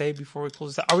anything to say before we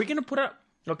close this out? Are we going to put up...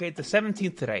 Okay, it's the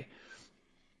 17th today.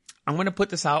 I'm going to put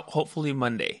this out hopefully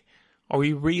Monday. Are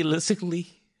we realistically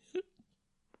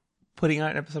putting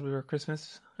out an episode before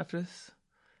Christmas after this?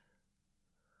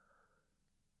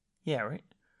 Yeah, right?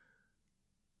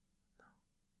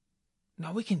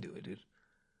 No, we can do it, dude.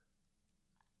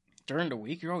 During the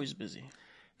week, you're always busy.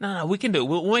 No, we can do it.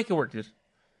 We'll make it work, dude.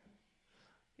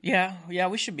 Yeah,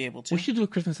 we should be able to. We should do a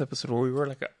Christmas episode where we were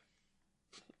like a...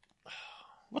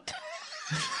 What the...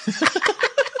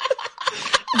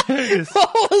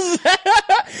 What was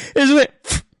that? It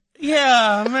went...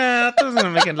 Yeah, man, I thought it was going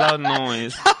to make a loud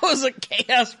noise. That was a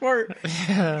chaos fart.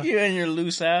 Yeah. You and your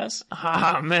loose ass.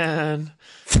 Ah, man.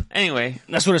 Anyway.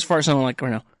 That's what his fart sounded like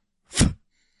right now.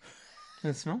 Does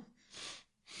it smell?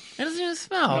 It doesn't even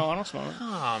smell. No, I don't smell it.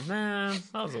 Oh, man.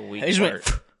 That was a weak He just went...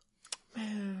 fart.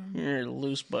 Man. You're a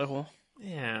loose butthole.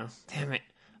 Yeah. Damn it.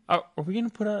 Are we going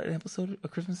to put out an episode, a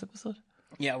Christmas episode?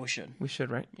 Yeah, we should. We should,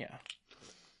 right? Yeah.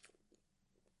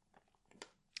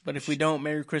 But if we don't,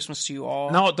 Merry Christmas to you all.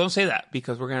 No, don't say that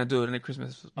because we're going to do it in a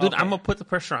Christmas episode. Dude, Okay. I'm going to put the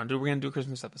pressure on. Dude, we're going to do a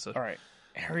Christmas episode. All right.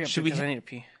 Hurry up Should because we- I need to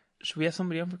pee. Should we have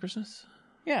somebody on for Christmas?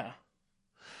 Yeah.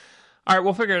 All right,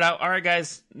 we'll figure it out. All right,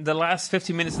 guys. The last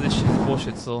 15 minutes of this shit is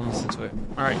bullshit, so listen to it.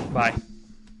 All right, bye.